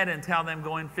their head and tell them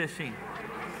going fishing.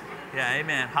 Yeah,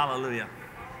 amen. Hallelujah.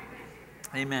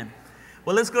 Amen.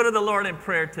 Well, let's go to the Lord in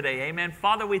prayer today. Amen.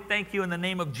 Father, we thank you in the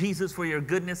name of Jesus for your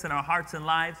goodness in our hearts and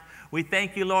lives. We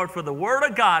thank you, Lord, for the word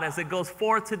of God as it goes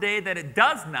forth today, that it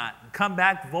does not come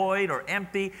back void or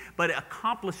empty, but it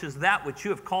accomplishes that which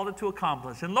you have called it to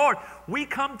accomplish. And Lord, we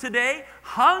come today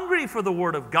hungry for the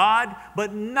word of God,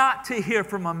 but not to hear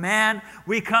from a man.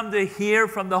 We come to hear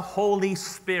from the Holy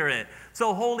Spirit.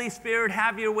 So Holy Spirit,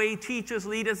 have your way. Teach us,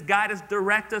 lead us, guide us,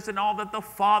 direct us in all that the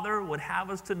Father would have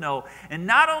us to know. And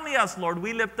not only us, Lord,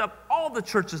 we lift up all the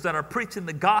churches that are preaching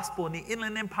the gospel in the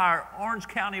Inland Empire, Orange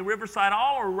County, Riverside,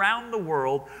 all around the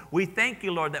world. We thank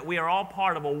you, Lord, that we are all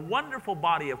part of a wonderful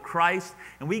body of Christ.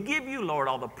 And we give you, Lord,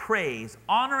 all the praise,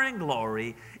 honor, and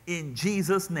glory in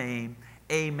Jesus' name.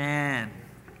 Amen.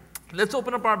 Let's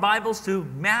open up our Bibles to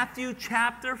Matthew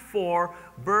chapter 4,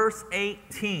 verse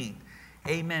 18.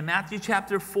 Amen. Matthew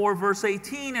chapter 4, verse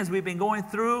 18, as we've been going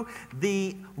through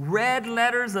the red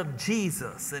letters of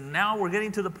Jesus. And now we're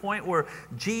getting to the point where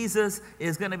Jesus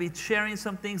is going to be sharing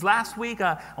some things. Last week,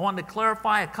 I wanted to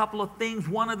clarify a couple of things.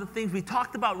 One of the things, we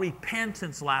talked about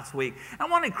repentance last week. I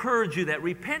want to encourage you that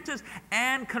repentance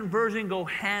and conversion go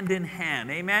hand in hand.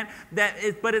 Amen.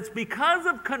 But it's because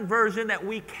of conversion that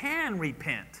we can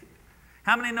repent.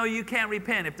 How many know you can't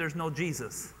repent if there's no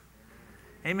Jesus?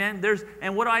 Amen.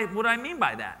 And what do I mean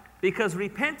by that? Because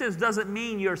repentance doesn't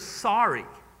mean you're sorry.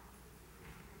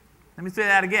 Let me say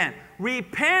that again.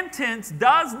 Repentance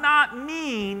does not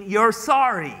mean you're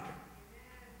sorry.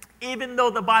 Even though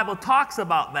the Bible talks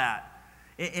about that,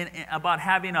 about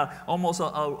having almost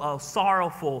a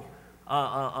sorrowful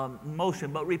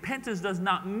emotion. But repentance does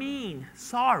not mean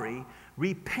sorry.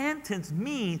 Repentance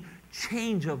means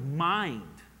change of mind.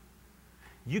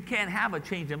 You can't have a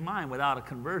change of mind without a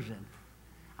conversion.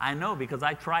 I know, because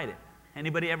I tried it.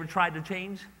 Anybody ever tried to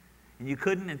change? And you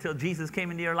couldn't until Jesus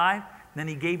came into your life? Then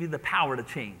He gave you the power to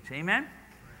change. Amen?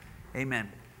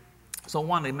 Amen. So I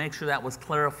wanted to make sure that was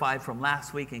clarified from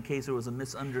last week in case there was a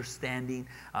misunderstanding.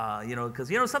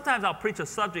 Because, sometimes I'll preach a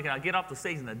subject and I'll get off the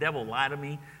stage and the devil will lie to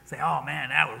me. Say, oh man,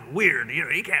 that was weird.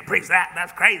 You can't preach that.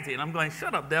 That's crazy. And I'm going,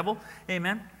 shut up, devil.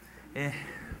 Amen.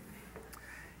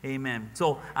 Amen.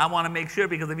 So I want to make sure,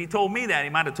 because if He told me that, He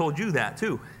might have told you that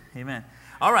too. Amen.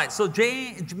 All right, so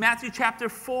Matthew chapter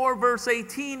 4, verse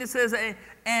 18, it says,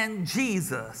 and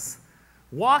Jesus,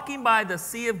 walking by the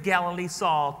Sea of Galilee,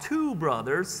 saw two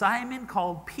brothers, Simon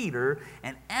called Peter,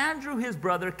 and Andrew his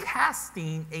brother,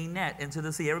 casting a net into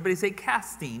the sea. Everybody say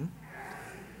casting.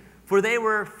 For they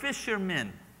were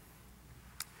fishermen.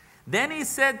 Then He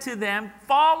said to them,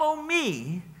 follow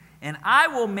me, and I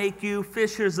will make you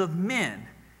fishers of men.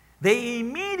 They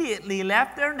immediately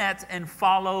left their nets and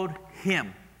followed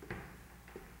Him.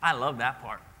 I love that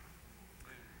part.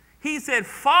 He said,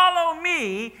 follow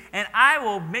me, and I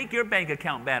will make your bank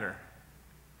account better.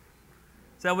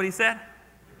 Is that what He said?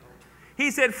 He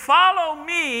said, follow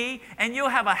me, and you'll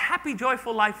have a happy,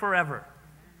 joyful life forever.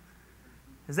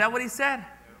 Is that what He said?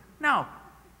 No.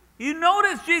 You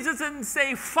notice Jesus didn't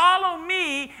say, follow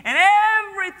me, and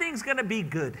everything's going to be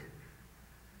good.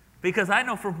 Because I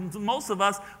know for most of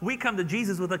us, we come to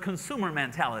Jesus with a consumer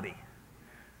mentality.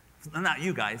 Not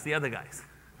you guys, the other guys.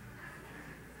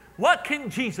 What can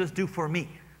Jesus do for me?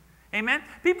 Amen?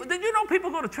 Did you know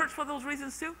people go to church for those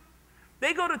reasons too?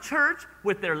 They go to church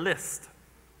with their list.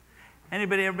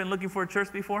 Anybody ever been looking for a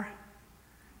church before?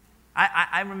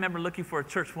 I remember looking for a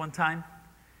church one time.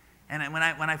 And when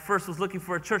I first was looking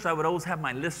for a church, I would always have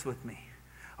my list with me.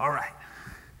 All right,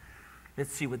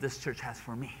 let's see what this church has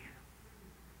for me.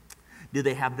 Do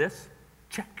they have this?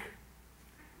 Check.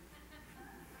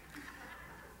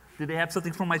 Do they have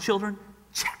something for my children?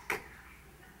 Check.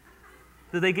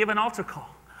 Do they give an altar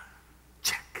call?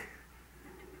 Check.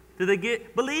 Do they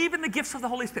believe in the gifts of the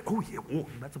Holy Spirit? Oh, yeah. Oh,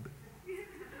 that's a bit.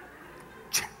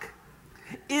 Check.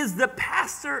 Is the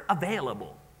pastor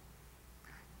available?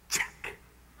 Check.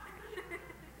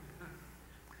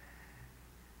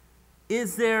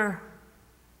 Is there...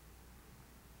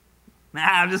 Nah,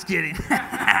 I'm just kidding.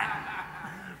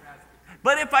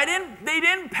 But if they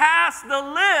didn't pass the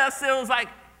list, it was like,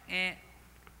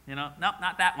 nope,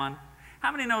 not that one.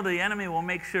 How many know the enemy will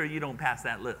make sure you don't pass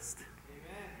that list?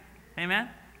 Amen? Amen?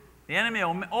 The enemy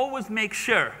will always make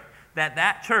sure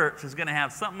that church is going to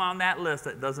have something on that list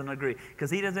that doesn't agree, because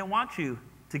he doesn't want you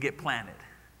to get planted.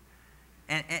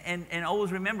 And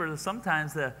always remember that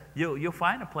sometimes you'll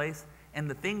find a place, and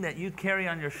the thing that you carry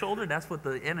on your shoulder, that's what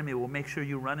the enemy will make sure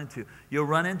you run into. You'll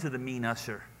run into the mean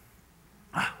usher.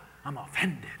 I'm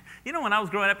offended. You know, when I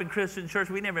was growing up in Christian church,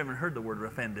 we never even heard the word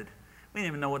offended. We didn't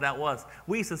even know what that was.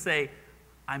 We used to say,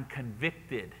 I'm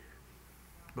convicted.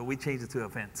 But we changed it to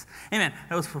offense. Amen.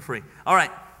 That was for free. All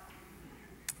right.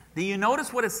 Do you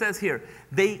notice what it says here?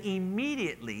 They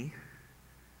immediately...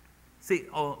 See,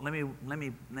 let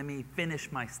me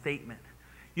finish my statement.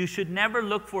 You should never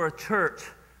look for a church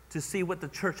to see what the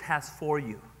church has for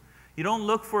you. You don't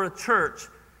look for a church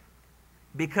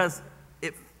because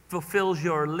it fulfills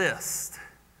your list.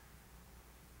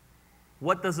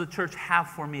 What does the church have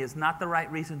for me is not the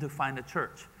right reason to find a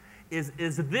church. Is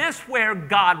this where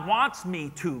God wants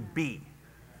me to be?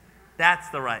 That's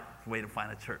the right way to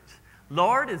find a church.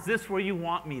 Lord, is this where you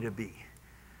want me to be?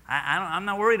 I'm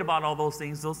not worried about all those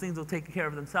things. Those things will take care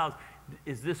of themselves.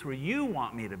 Is this where you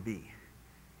want me to be?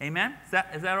 Amen?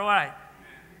 Is that all right?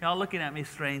 Y'all looking at me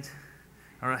strange.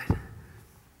 All right.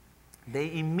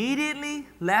 They immediately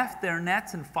left their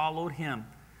nets and followed him.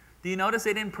 Do you notice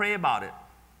they didn't pray about it?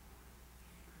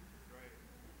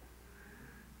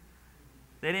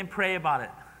 They didn't pray about it.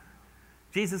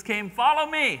 Jesus came, follow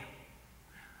me.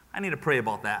 I need to pray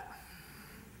about that.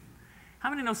 How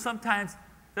many know sometimes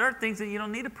there are things that you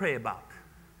don't need to pray about?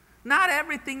 Not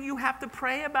everything you have to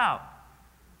pray about.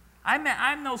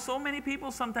 I know so many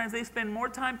people, sometimes they spend more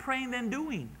time praying than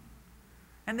doing.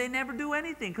 And they never do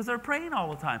anything because they're praying all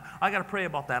the time. I got to pray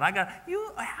about that.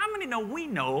 How many know we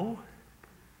know?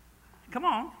 Come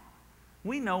on.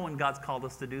 We know when God's called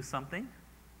us to do something.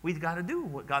 We've got to do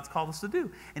what God's called us to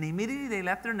do. And immediately they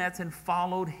left their nets and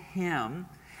followed him.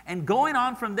 And going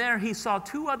on from there, he saw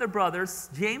two other brothers,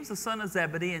 James the son of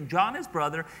Zebedee and John his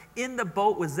brother, in the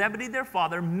boat with Zebedee their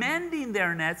father, mending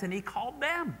their nets, and he called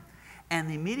them.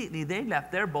 And immediately they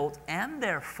left their boats and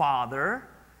their father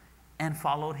and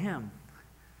followed him.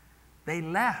 They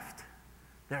left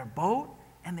their boat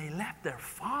and they left their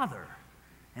father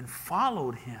and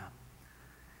followed him.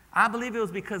 I believe it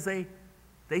was because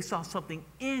they saw something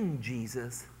in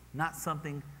Jesus, not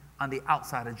something on the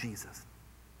outside of Jesus.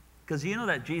 Because you know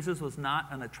that Jesus was not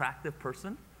an attractive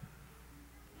person?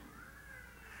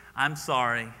 I'm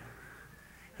sorry.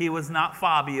 He was not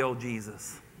Fabio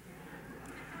Jesus.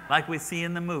 Like we see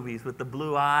in the movies with the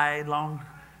blue-eyed, long,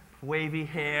 wavy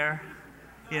hair.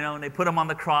 You know, and they put him on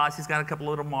the cross. He's got a couple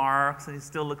little marks, and he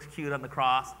still looks cute on the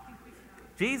cross.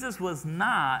 Jesus was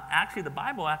not, actually the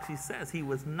Bible actually says he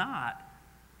was not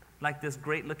like this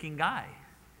great-looking guy.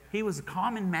 He was a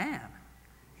common man.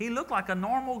 He looked like a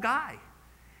normal guy.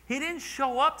 He didn't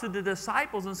show up to the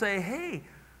disciples and say, hey,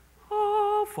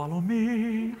 follow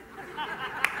me.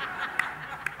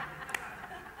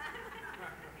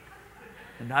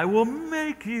 And I will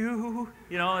make you.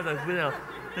 You know, the little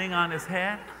thing on his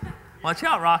head. Watch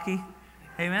out, Rocky.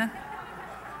 Amen.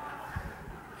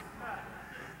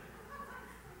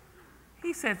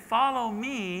 He said, follow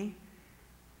me,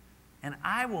 and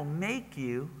I will make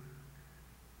you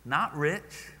not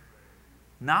rich,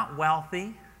 not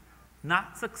wealthy,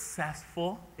 not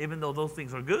successful, even though those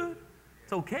things are good.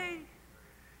 It's okay.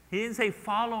 He didn't say,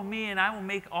 follow me, and I will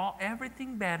make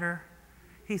everything better.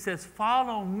 He says,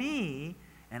 follow me,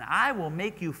 and I will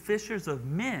make you fishers of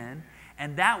men.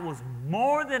 And that was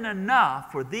more than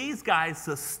enough for these guys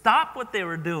to stop what they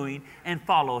were doing and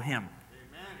follow him.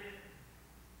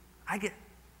 Amen.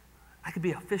 I could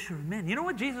be a fisher of men. You know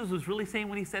what Jesus was really saying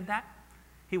when he said that?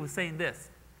 He was saying this: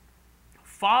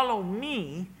 follow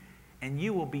me, and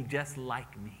you will be just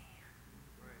like me.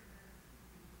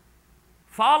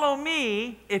 Follow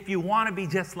me if you want to be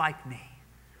just like me.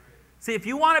 See, if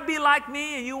you want to be like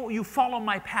me and you follow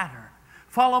my pattern,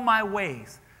 follow my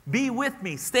ways, be with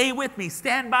me, stay with me,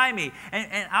 stand by me,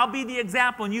 and I'll be the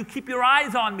example, and you keep your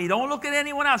eyes on me. Don't look at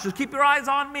anyone else. Just keep your eyes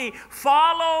on me.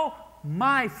 Follow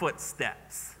my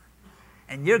footsteps,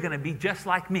 and you're going to be just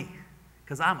like me,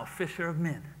 because I'm a fisher of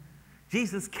men.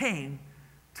 Jesus came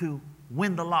to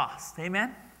win the lost.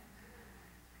 Amen?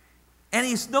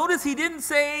 And notice he didn't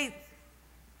say,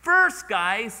 first,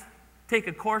 guys, take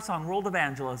a course on world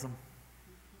evangelism.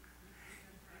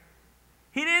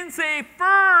 He didn't say,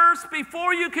 first,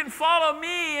 before you can follow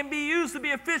me and be used to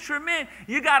be a fisher of men,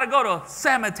 you got to go to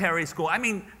seminary school.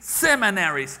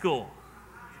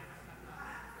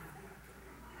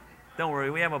 Don't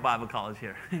worry, we have a Bible college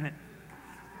here.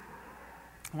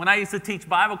 When I used to teach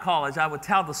Bible college, I would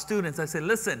tell the students, I said,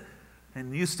 listen,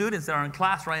 and you students that are in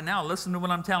class right now, listen to what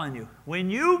I'm telling you. When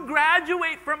you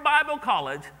graduate from Bible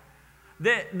college,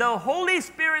 the Holy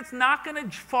Spirit's not going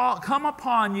to come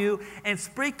upon you and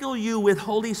sprinkle you with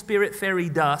Holy Spirit fairy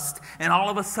dust, and all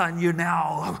of a sudden you're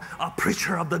now a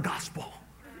preacher of the gospel.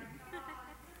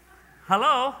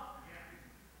 Hello?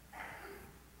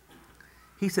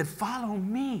 He said, follow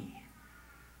me.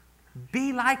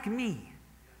 Be like me.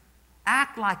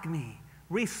 Act like me.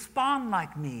 Respond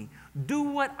like me. Do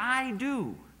what I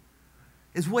do,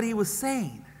 is what he was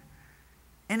saying.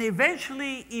 And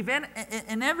eventually,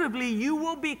 inevitably, you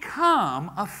will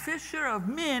become a fisher of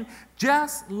men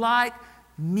just like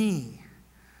me.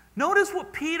 Notice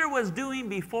what Peter was doing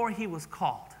before he was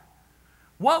called.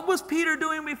 What was Peter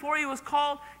doing before he was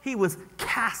called? He was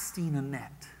casting a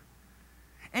net.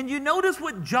 And you notice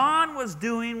what John was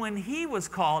doing when he was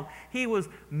called. He was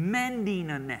mending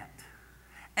a net.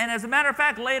 And as a matter of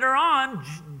fact, later on,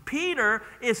 Peter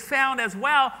is found as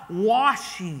well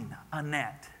washing a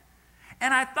net.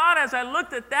 And I thought as I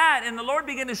looked at that, and the Lord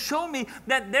began to show me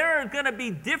that there are going to be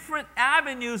different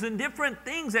avenues and different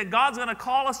things that God's going to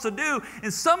call us to do.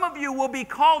 And some of you will be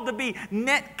called to be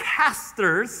net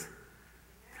casters.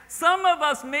 Some of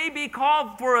us may be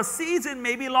called for a season,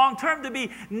 maybe long term, to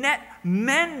be net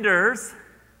menders.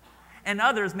 And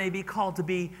others may be called to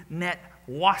be net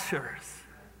washers.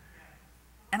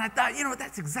 And I thought,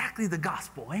 that's exactly the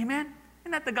gospel. Amen?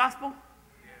 Isn't that the gospel?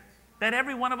 that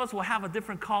every one of us will have a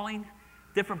different calling,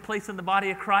 different place in the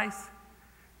body of Christ?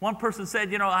 One person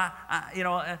said, I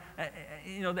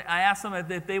asked them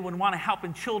if they would want to help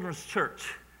in children's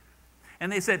church.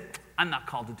 And they said, I'm not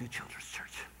called to do children's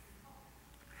church.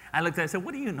 I looked at it and said,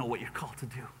 what do you know what you're called to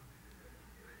do?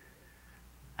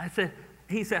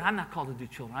 He said, I'm not called to do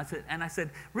children. I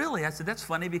said, really? I said, that's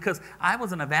funny because I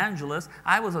was an evangelist.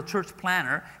 I was a church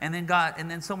planner. And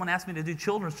then someone asked me to do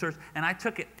children's church. And I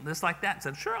took it just like that and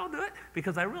said, sure, I'll do it.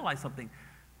 Because I realized something.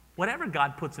 Whatever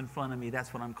God puts in front of me,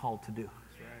 that's what I'm called to do.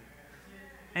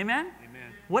 Amen?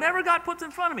 Amen. Whatever God puts in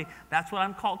front of me, that's what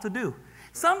I'm called to do.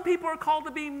 Some people are called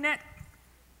to be net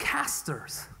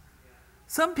casters.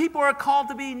 Some people are called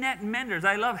to be net menders.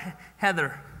 I love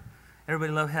Heather.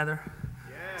 Everybody love Heather?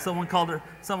 Yeah. Someone called her,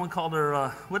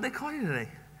 what did they call you today?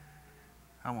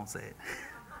 I won't say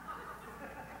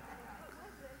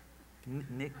it.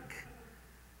 Nick.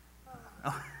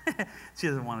 Oh, she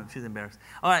doesn't want to, she's embarrassed.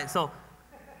 All right, so,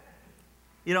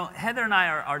 Heather and I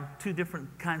are two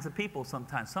different kinds of people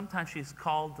sometimes. Sometimes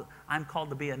I'm called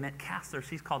to be a net caster.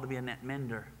 She's called to be a net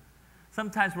mender.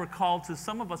 Sometimes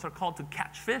some of us are called to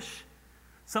catch fish.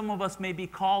 Some of us may be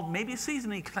called, maybe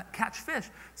seasonally catch fish.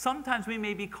 Sometimes we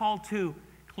may be called to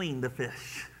clean the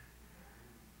fish.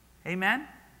 Amen?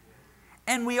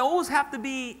 And we always have to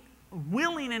be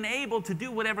willing and able to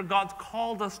do whatever God's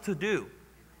called us to do.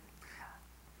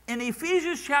 In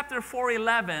Ephesians chapter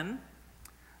 4:11,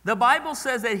 the Bible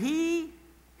says that He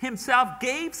Himself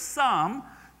gave some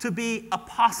to be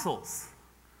apostles,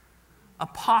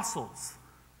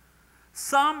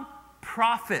 some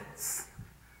prophets,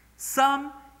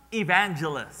 some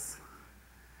evangelists.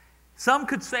 Some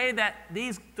could say that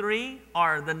these three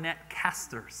are the net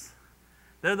casters.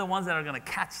 They're the ones that are going to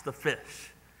catch the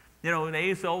fish. They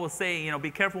used to always say,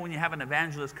 be careful when you have an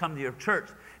evangelist come to your church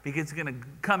because he's going to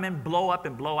come in, blow up,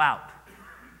 and blow out.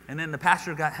 And then the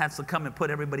pastor has to come and put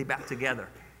everybody back together,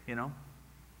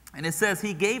 And it says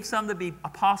he gave some to be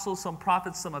apostles, some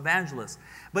prophets, some evangelists.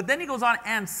 But then he goes on,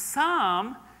 and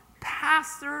some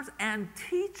pastors and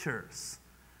teachers.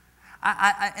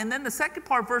 And then the second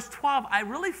part, verse 12, I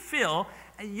really feel,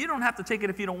 and you don't have to take it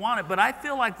if you don't want it, but I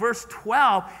feel like verse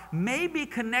 12 may be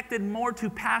connected more to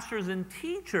pastors and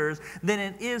teachers than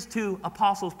it is to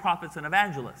apostles, prophets, and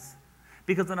evangelists.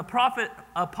 Because a prophet,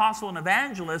 apostle, and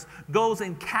evangelist goes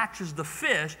and catches the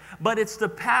fish, but it's the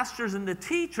pastors and the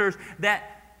teachers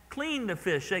that clean the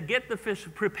fish, that get the fish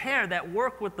prepared, that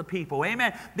work with the people.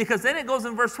 Amen. Because then it goes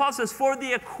in verse 12, says, for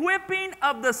the equipping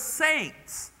of the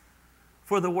saints,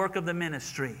 for the work of the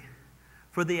ministry,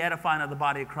 for the edifying of the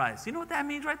body of Christ. You know what that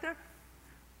means right there?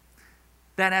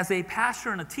 That as a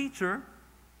pastor and a teacher,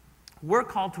 we're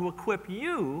called to equip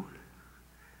you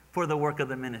for the work of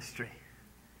the ministry.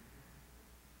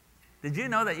 Did you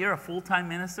know that you're a full-time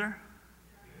minister?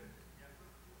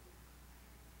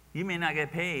 You may not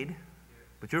get paid,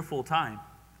 but you're full-time.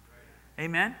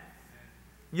 Amen?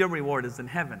 Your reward is in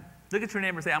heaven. Look at your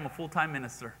neighbor and say, I'm a full-time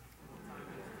minister.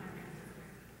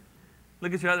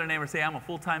 Look at your other neighbor and say, I'm a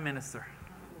full-time minister.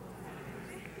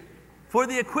 For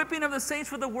the equipping of the saints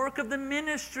for the work of the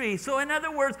ministry. So in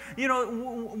other words,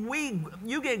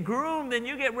 you get groomed and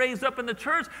you get raised up in the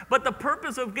church, but the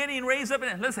purpose of getting raised up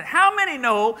listen, how many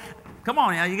know, come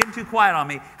on now, you're getting too quiet on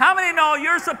me. How many know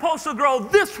you're supposed to grow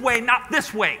this way, not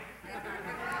this way?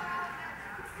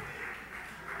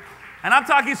 And I'm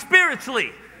talking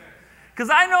spiritually.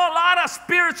 Because I know a lot of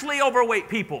spiritually overweight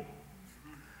people.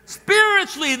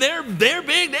 Spiritually, they're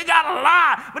big, they got a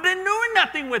lot, but they're doing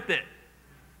nothing with it.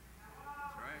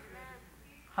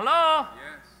 Hello?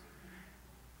 Yes.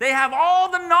 They have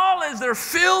all the knowledge. They're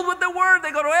filled with the Word.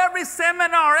 They go to every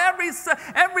seminar, every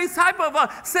type of a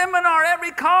seminar,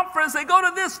 every conference. They go to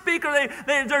this speaker.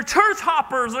 They're church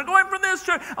hoppers. They're going from this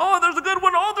church. Oh, there's a good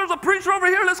one. Oh, there's a preacher over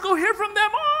here. Let's go hear from them.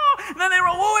 Oh, and then they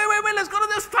roll. Oh, wait. Let's go to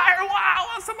this fire.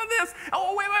 Wow, some of this.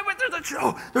 Oh, wait.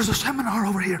 There's a seminar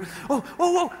over here.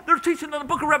 Oh, they're teaching the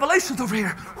book of Revelations over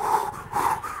here.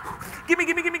 Give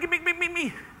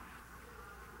me.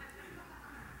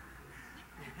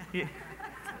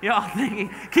 Y'all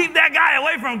thinking, keep that guy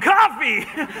away from coffee.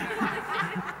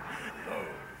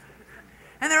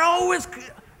 And they're always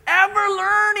ever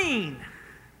learning.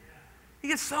 You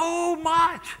get so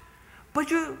much. But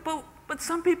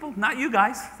some people, not you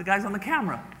guys, the guys on the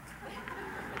camera.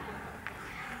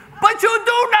 But you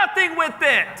do nothing with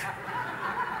it.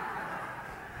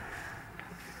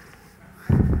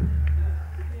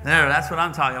 There, that's what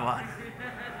I'm talking about.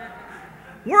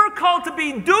 We're called to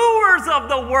be doers of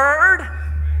the word.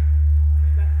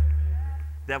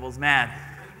 Devil's mad.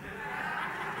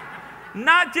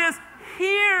 Not just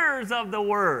hearers of the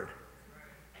word.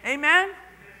 Amen?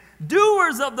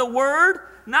 doers of the word,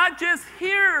 not just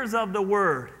hearers of the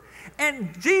word.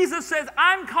 And Jesus says,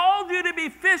 I'm called you to be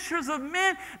fishers of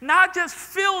men, not just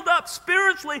filled up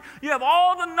spiritually. You have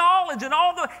all the knowledge and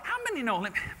all the... How many know?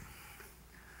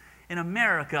 In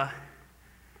America,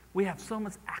 we have so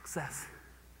much access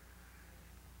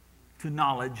to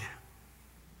knowledge.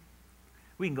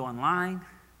 We can go online.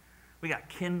 We got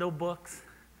Kindle books.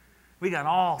 We got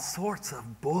all sorts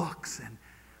of books and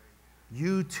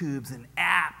YouTubes and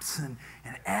apps and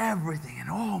everything. And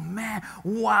oh man,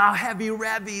 wow, heavy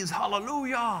revvies,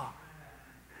 hallelujah.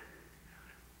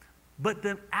 But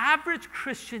the average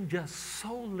Christian does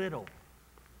so little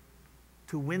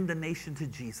to win the nation to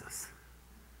Jesus.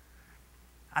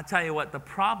 I tell you what, the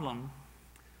problem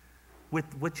with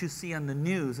what you see on the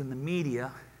news and the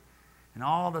media and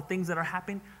all the things that are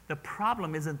happening, the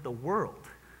problem isn't the world.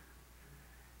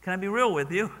 Can I be real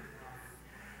with you?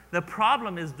 The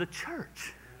problem is the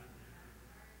church.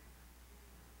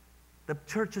 The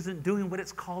church isn't doing what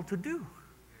it's called to do.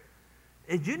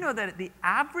 Did you know that the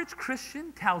average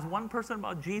Christian tells one person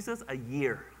about Jesus a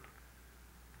year?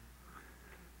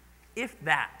 If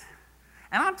that.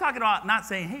 And I'm talking about not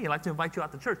saying, hey, I'd like to invite you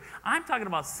out to church. I'm talking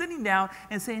about sitting down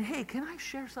and saying, hey, can I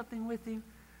share something with you?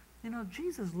 You know,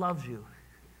 Jesus loves you.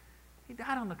 He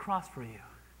died on the cross for you.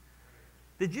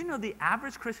 Did you know the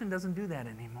average Christian doesn't do that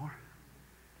anymore?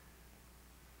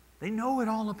 They know it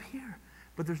all up here,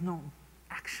 but there's no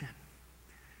action.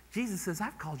 Jesus says,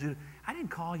 I've called you. I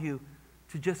didn't call you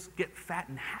to just get fat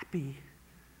and happy,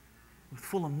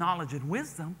 full of knowledge and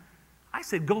wisdom. I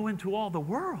said, go into all the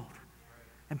world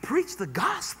and preach the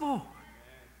gospel,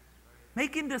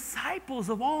 making disciples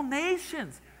of all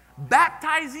nations,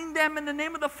 baptizing them in the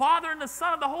name of the Father and the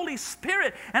Son and the Holy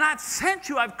Spirit. And I've sent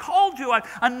you, I've called you, I've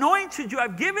anointed you,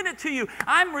 I've given it to you.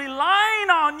 I'm relying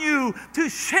on you to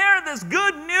share this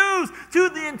good news to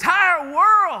the entire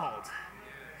world.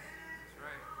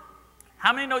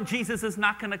 How many know Jesus is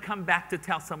not going to come back to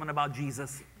tell someone about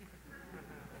Jesus?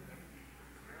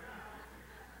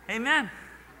 Amen.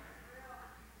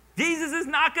 Jesus is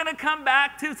not going to come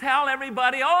back to tell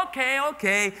everybody,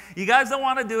 okay, you guys don't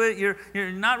want to do it.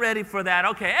 You're not ready for that.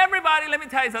 Okay, everybody, let me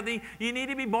tell you something. You need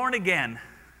to be born again.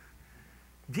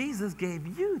 Jesus gave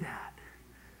you that.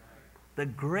 The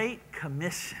Great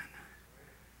Commission.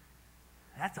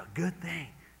 That's a good thing.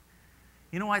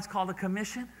 You know why it's called a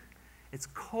commission? It's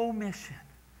co-mission.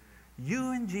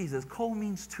 You and Jesus, co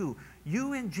means two.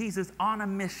 You and Jesus on a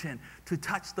mission to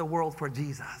touch the world for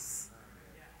Jesus.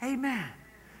 Amen.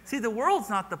 See, the world's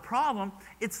not the problem.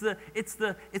 It's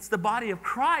the body of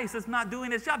Christ that's not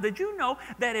doing its job. Did you know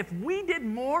that if we did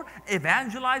more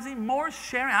evangelizing, more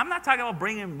sharing, I'm not talking about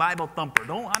bringing Bible thumper.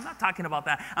 I'm not talking about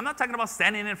that. I'm not talking about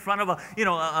standing in front of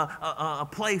a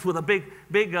place with a big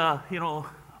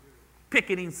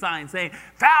picketing sign saying,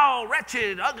 "Foul,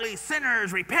 wretched, ugly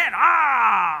sinners, repent!"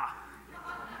 Ah!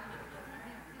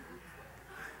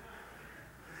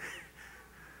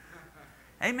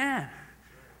 Amen.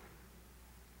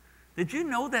 Did you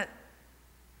know that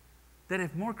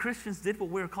if more Christians did what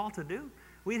we were called to do,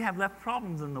 we'd have less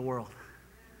problems in the world?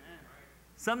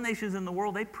 Some nations in the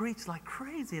world, they preach like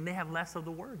crazy and they have less of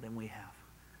the word than we have.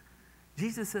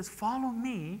 Jesus says, follow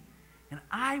me and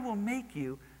I will make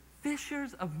you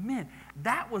fishers of men.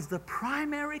 That was the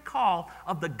primary call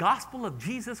of the gospel of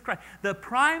Jesus Christ. The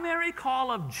primary call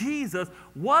of Jesus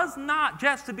was not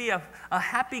just to be a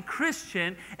happy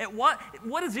Christian. What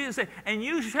does Jesus say? And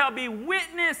you shall be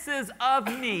witnesses of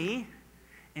me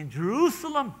in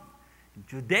Jerusalem, in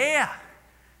Judea,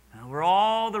 and over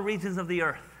all the regions of the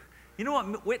earth. You know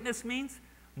what witness means?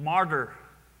 Martyr.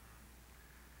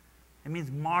 It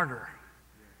means martyr.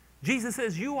 Jesus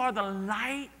says, you are the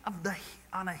light of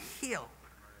on a hill.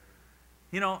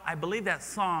 You know, I believe that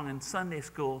song in Sunday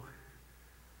school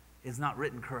is not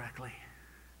written correctly.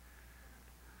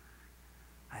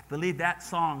 I believe that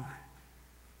song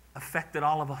affected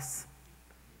all of us.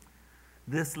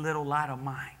 This little light of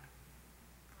mine.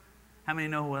 How many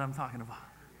know what I'm talking about?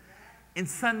 In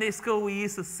Sunday school, we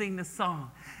used to sing this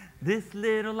song. This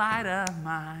little light of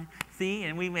mine. See,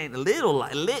 and we made a little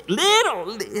light,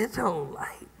 little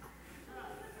light.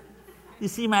 You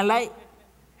see my light?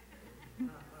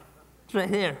 It's right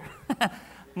here.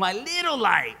 My little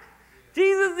light.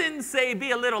 Jesus didn't say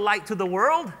be a little light to the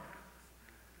world.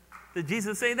 Did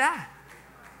Jesus say that?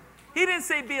 He didn't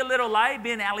say be a little light,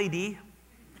 be an LED.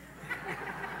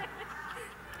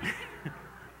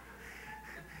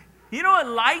 You know what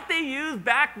light they used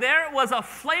back there? It was a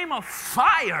flame of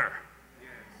fire.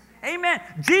 Yes. Amen.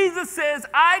 Jesus says,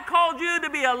 I called you to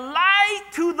be a light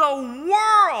to the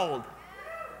world.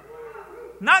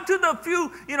 Not to the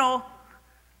few,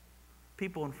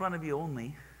 people in front of you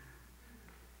only.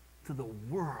 to the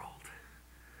world.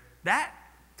 That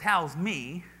tells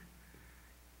me,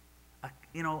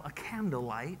 a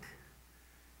candlelight.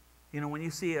 When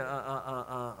you see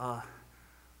a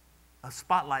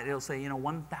spotlight, it'll say,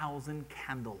 1,000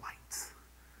 candlelights.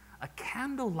 A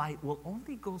candlelight will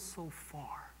only go so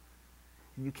far,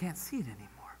 and you can't see it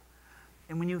anymore.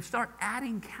 And when you start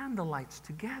adding candlelights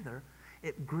together,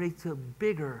 it creates a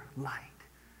bigger light.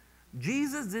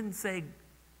 Jesus didn't say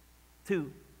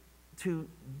to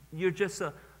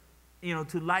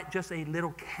light just a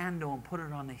little candle and put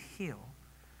it on a hill.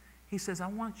 He says, I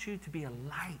want you to be a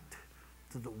light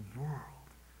to the world.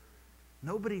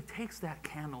 Nobody takes that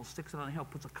candle, sticks it on a hill,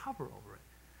 puts a cover over it.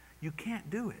 You can't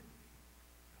do it.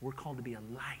 We're called to be a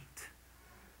light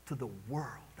to the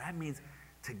world. That means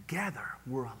together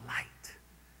we're a light.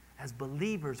 As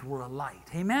believers, we're a light.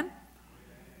 Amen?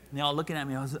 And y'all looking at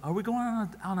me, are we going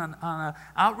on an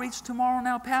outreach tomorrow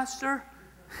now, Pastor?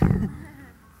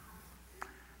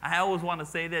 I always want to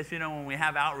say this, when we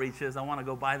have outreaches, I want to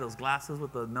go buy those glasses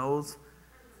with the nose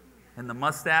and the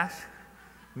mustache.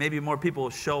 Maybe more people will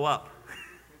show up.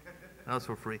 Those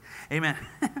for free. Amen.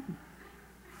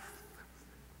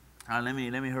 All right, let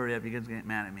me hurry up. You guys get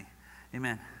mad at me.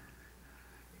 Amen.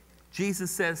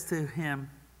 Jesus says to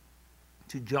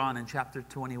John in chapter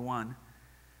 21,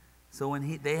 so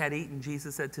when they had eaten,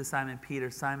 Jesus said to Simon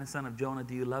Peter, Simon, son of Jonah,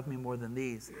 do you love me more than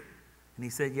these? And he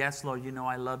said, yes, Lord, you know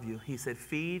I love you. He said,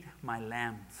 feed my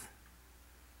lambs.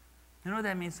 You know what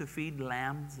that means to feed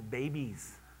lambs?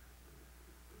 Babies.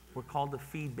 We're called to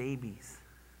feed babies.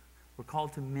 We're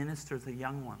called to minister to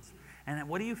young ones. And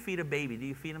what do you feed a baby? Do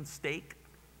you feed them steak?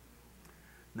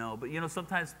 No, but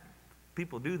sometimes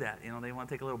people do that. They want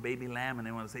to take a little baby lamb and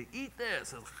they want to say, eat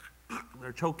this.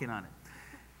 They're choking on it.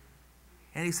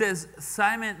 And he says,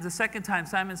 Simon, the second time,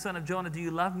 Simon, son of Jonah, do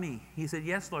you love me? He said,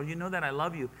 yes, Lord, you know that I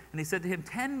love you. And he said to him,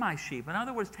 tend my sheep. In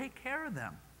other words, take care of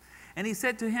them. And he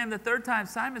said to him the third time,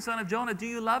 Simon, son of Jonah, do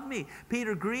you love me?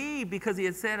 Peter grieved because he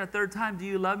had said a third time, do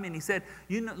you love me? And he said,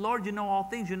 Lord, you know all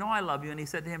things. You know I love you. And he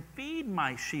said to him, feed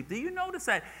my sheep. Do you notice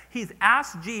that he's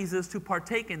asked Jesus to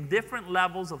partake in different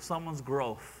levels of someone's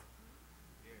growth?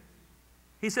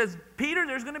 He says, Peter,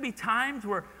 there's going to be times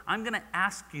where I'm going to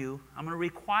ask you, I'm going to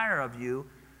require of you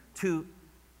to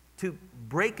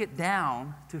break it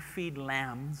down to feed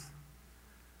lambs.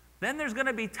 Then there's going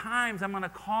to be times I'm going to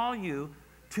call you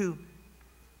to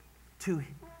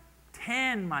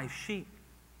tend my sheep,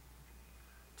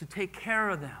 to take care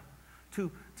of them,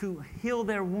 to heal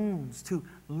their wounds, to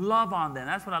love on them.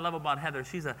 That's what I love about Heather.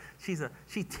 She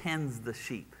tends the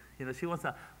sheep. She wants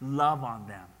to love on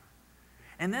them.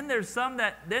 And then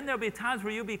there'll be times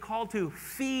where you'll be called to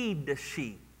feed the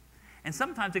sheep. And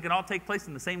sometimes it can all take place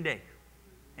in the same day.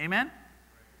 Amen?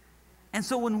 And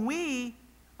so when we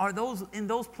are in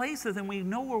those places and we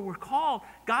know where we're called,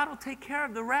 God will take care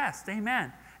of the rest.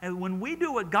 Amen? And when we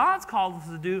do what God's called us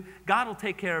to do, God will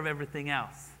take care of everything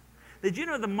else. Did you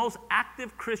know the most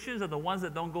active Christians are the ones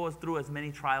that don't go through as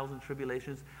many trials and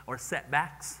tribulations or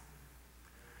setbacks?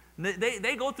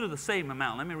 They go through the same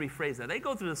amount. Let me rephrase that. They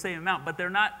go through the same amount, but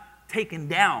they're not taken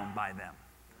down by them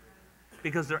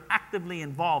because they're actively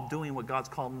involved doing what God's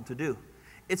called them to do.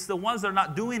 It's the ones that are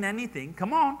not doing anything.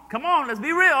 Come on, let's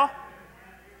be real.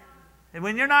 And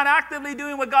when you're not actively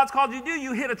doing what God's called you to do,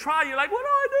 you hit a trial, you're like, what do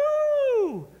I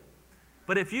do?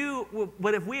 But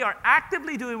if we are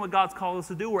actively doing what God's called us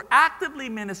to do, we're actively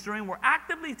ministering, we're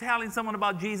actively telling someone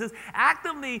about Jesus,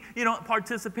 actively,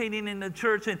 participating in the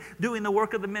church and doing the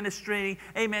work of the ministry,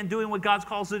 amen, doing what God's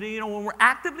called us to do. When we're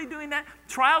actively doing that,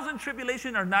 trials and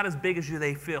tribulations are not as big as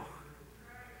they feel.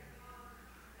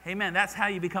 Amen. That's how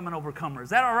you become an overcomer. Is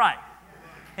that all right?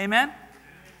 Amen?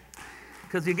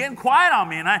 Because you're getting quiet on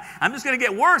me, and I'm just going to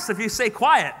get worse if you stay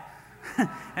quiet.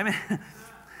 Amen.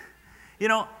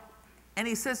 And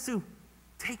he says to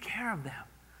take care of them,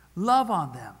 love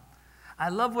on them. I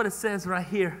love what it says right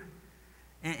here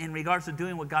in regards to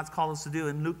doing what God's called us to do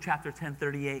in Luke chapter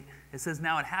 10:38. It says,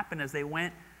 now it happened as they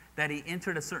went that he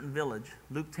entered a certain village,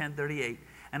 Luke 10:38,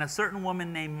 and a certain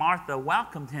woman named Martha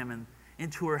welcomed him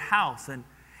into her house,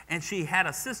 and she had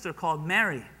a sister called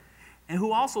Mary, and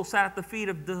who also sat at the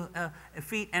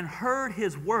feet and heard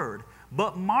his word.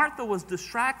 But Martha was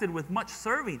distracted with much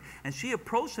serving, and she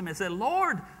approached him and said,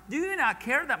 Lord, do you not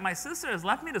care that my sister has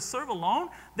left me to serve alone?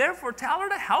 Therefore tell her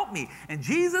to help me. And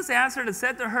Jesus answered and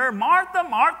said to her, Martha,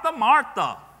 Martha,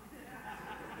 Martha.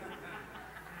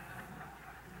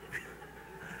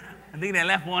 I think they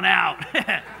left one out.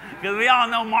 Because we all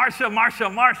know Marcia. Martha,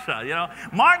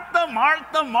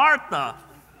 Martha, Martha.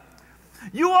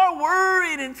 You are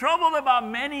worried and troubled about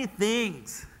many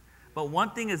things. But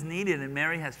one thing is needed, and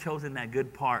Mary has chosen that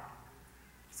good part.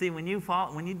 See, when you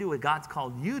do what God's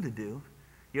called you to do,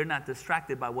 you're not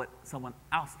distracted by what someone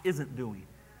else isn't doing.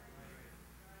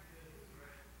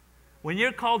 When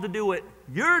you're called to do what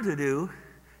you're to do,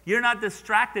 you're not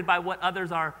distracted by what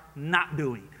others are not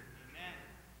doing.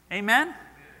 Amen? Amen?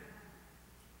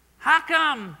 How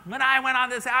come when I went on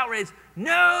this outreach,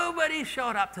 nobody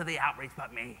showed up to the outreach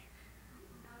but me?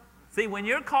 See, when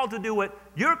you're called to do what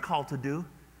you're called to do,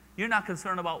 you're not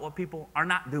concerned about what people are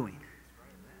not doing.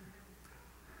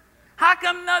 How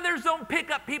come others don't pick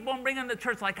up people and bring them to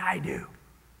church like I do?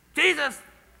 Jesus.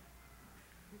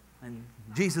 And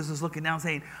Jesus is looking down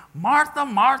saying, Martha,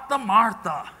 Martha,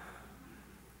 Martha.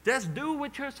 Just do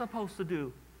what you're supposed to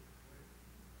do.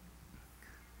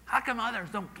 How come others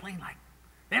don't clean like,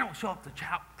 they don't show up to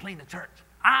clean the church?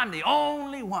 I'm the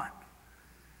only one.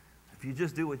 If you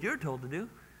just do what you're told to do,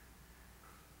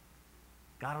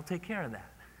 God will take care of that.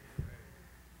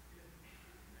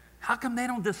 How come they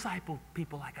don't disciple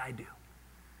people like I do?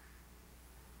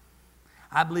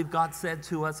 I believe God said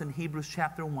to us in Hebrews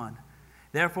chapter 1,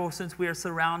 therefore, since we are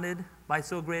surrounded by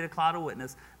so great a cloud of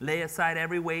witness, lay aside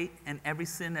every weight and every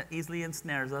sin that easily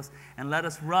ensnares us, and let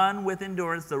us run with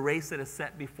endurance the race that is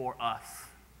set before us.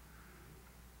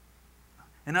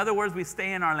 In other words, we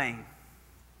stay in our lane.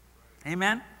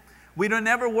 Amen? We don't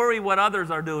never worry what others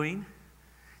are doing.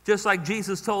 Just like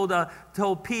Jesus told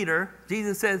Peter,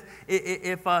 Jesus says,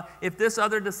 if this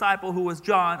other disciple who was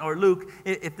John or Luke,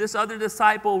 if this other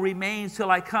disciple remains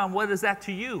till I come, what is that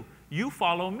to you? You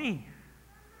follow me.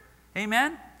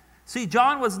 Amen? See,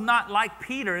 John was not like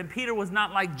Peter, and Peter was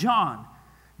not like John.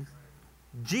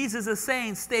 Jesus is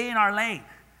saying, stay in our lane.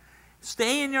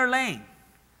 Stay in your lane.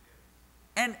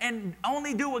 And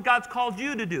only do what God's called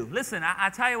you to do. Listen, I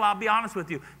tell you, I'll be honest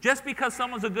with you. Just because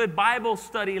someone's a good Bible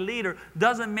study leader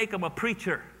doesn't make them a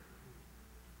preacher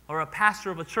or a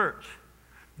pastor of a church.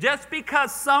 Just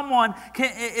because someone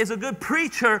is a good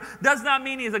preacher does not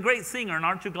mean he's a great singer, and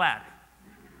aren't you glad?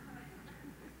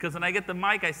 Because when I get the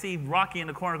mic, I see Rocky in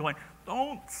the corner going,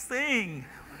 don't sing.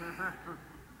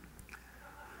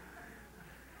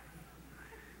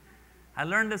 I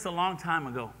learned this a long time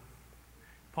ago.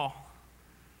 Paul,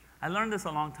 I learned this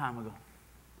a long time ago.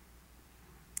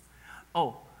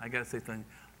 Oh, I got to say something.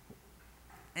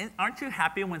 Aren't you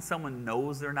happy when someone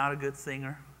knows they're not a good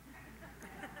singer?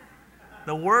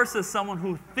 The worst is someone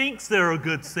who thinks they're a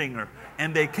good singer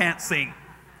and they can't sing.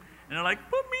 And they're like,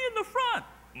 put me in the front.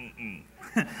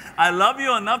 I love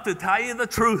you enough to tell you the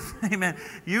truth. Amen.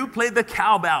 You played the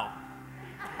cowbell.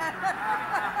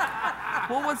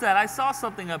 What was that? I saw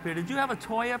something up here. Did you have a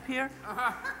toy up here?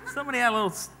 Somebody had a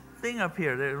little thing up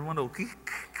here. There was one little,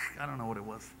 I don't know what it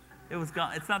was. It was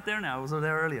gone. It's not there now. It was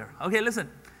there earlier. Okay, listen.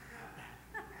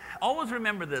 Always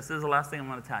remember this. This is the last thing I'm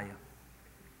going to tell you.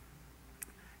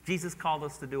 Jesus called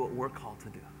us to do what we're called to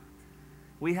do.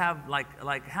 We have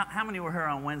how many were here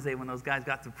on Wednesday when those guys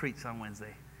got to preach on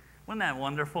Wednesday? Wasn't that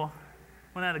wonderful?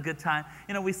 Wasn't that a good time?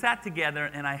 You know, we sat together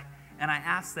and I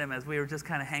asked them as we were just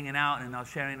kind of hanging out, and I was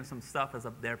sharing some stuff as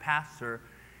their pastor.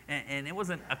 And it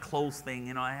wasn't a closed thing,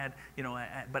 you know.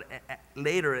 But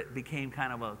later it became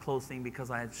kind of a closed thing because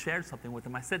I had shared something with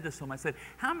them. I said this to them. I said,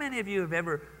 "How many of you have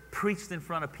ever preached in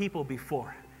front of people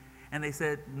before?" And they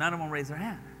said, none of them raised their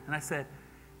hand. And I said,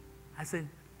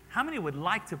 "How many would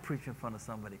like to preach in front of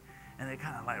somebody?" And they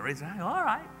kind of like raised their hand. All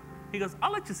right. He goes,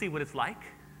 "I'll let you see what it's like."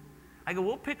 I go,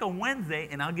 "We'll pick a Wednesday,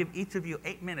 and I'll give each of you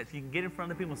 8 minutes. You can get in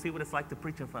front of people and see what it's like to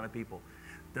preach in front of people."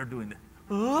 They're doing this.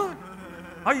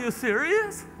 Are you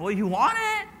serious? Well, you want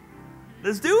it?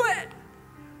 Let's do it.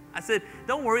 I said,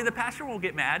 "Don't worry, the pastor won't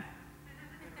get mad.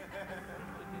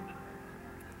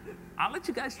 I'll let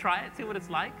you guys try it, see what it's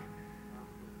like.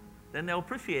 Then they'll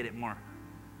appreciate it more."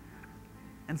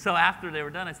 And so after they were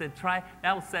done, I said,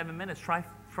 that was 7 minutes. Try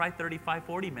 35,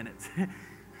 40 minutes.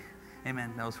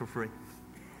 Amen. That was for free.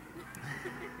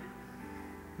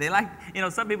 They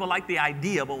some people like the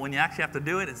idea, but when you actually have to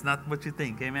do it, it's not what you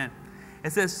think. Amen.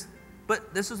 It says,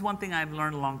 but this is one thing I've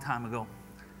learned a long time ago.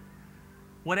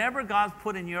 Whatever God's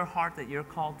put in your heart that you're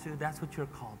called to, that's what you're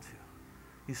called to.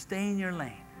 You stay in your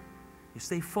lane. You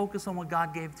stay focused on what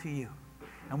God gave to you.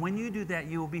 And when you do that,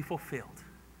 you will be fulfilled.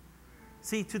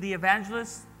 See, to the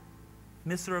evangelist,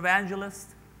 Mr.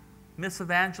 Evangelist, Miss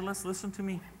Evangelist, listen to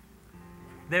me.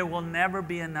 There will never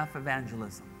be enough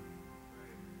evangelism.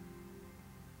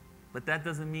 But that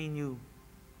doesn't mean you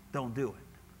don't do it.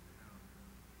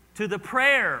 To the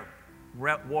prayer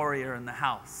warrior in the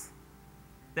house,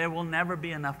 there will never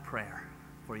be enough prayer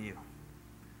for you.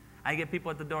 I get people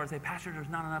at the door and say, "Pastor, there's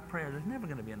not enough prayer." There's never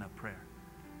going to be enough prayer.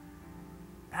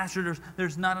 "Pastor,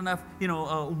 there's not enough,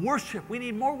 worship. We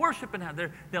need more worship in that."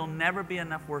 There'll never be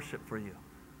enough worship for you.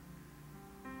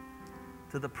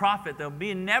 To the prophet, there'll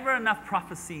be never enough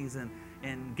prophecies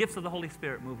and gifts of the Holy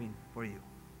Spirit moving for you.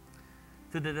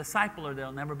 To the discipler,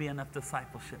 there'll never be enough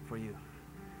discipleship for you.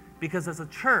 Because as a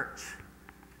church,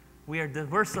 we are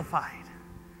diversified.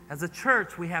 As a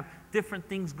church, we have different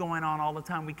things going on all the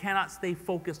time. We cannot stay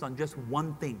focused on just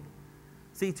one thing.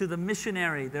 See, to the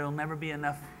missionary, there will never be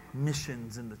enough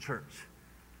missions in the church.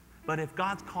 But if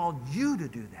God's called you to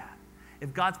do that,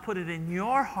 if God's put it in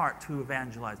your heart to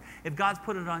evangelize, if God's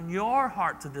put it on your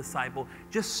heart to disciple,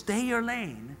 just stay your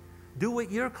lane, do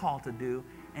what you're called to do,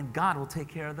 and God will take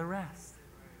care of the rest.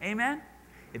 Amen?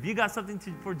 If you got something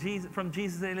from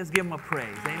Jesus today, let's give him a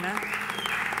praise. Amen?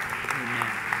 Amen.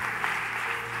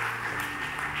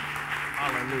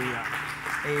 Hallelujah.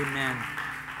 Amen.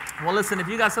 Well, listen, if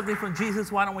you got something from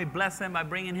Jesus, why don't we bless him by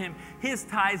bringing him his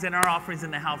tithes and our offerings in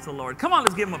the house of the Lord. Come on,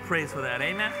 let's give him a praise for that.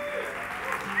 Amen.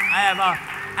 I have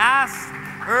asked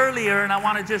earlier, and I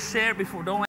want to just share it before. Don't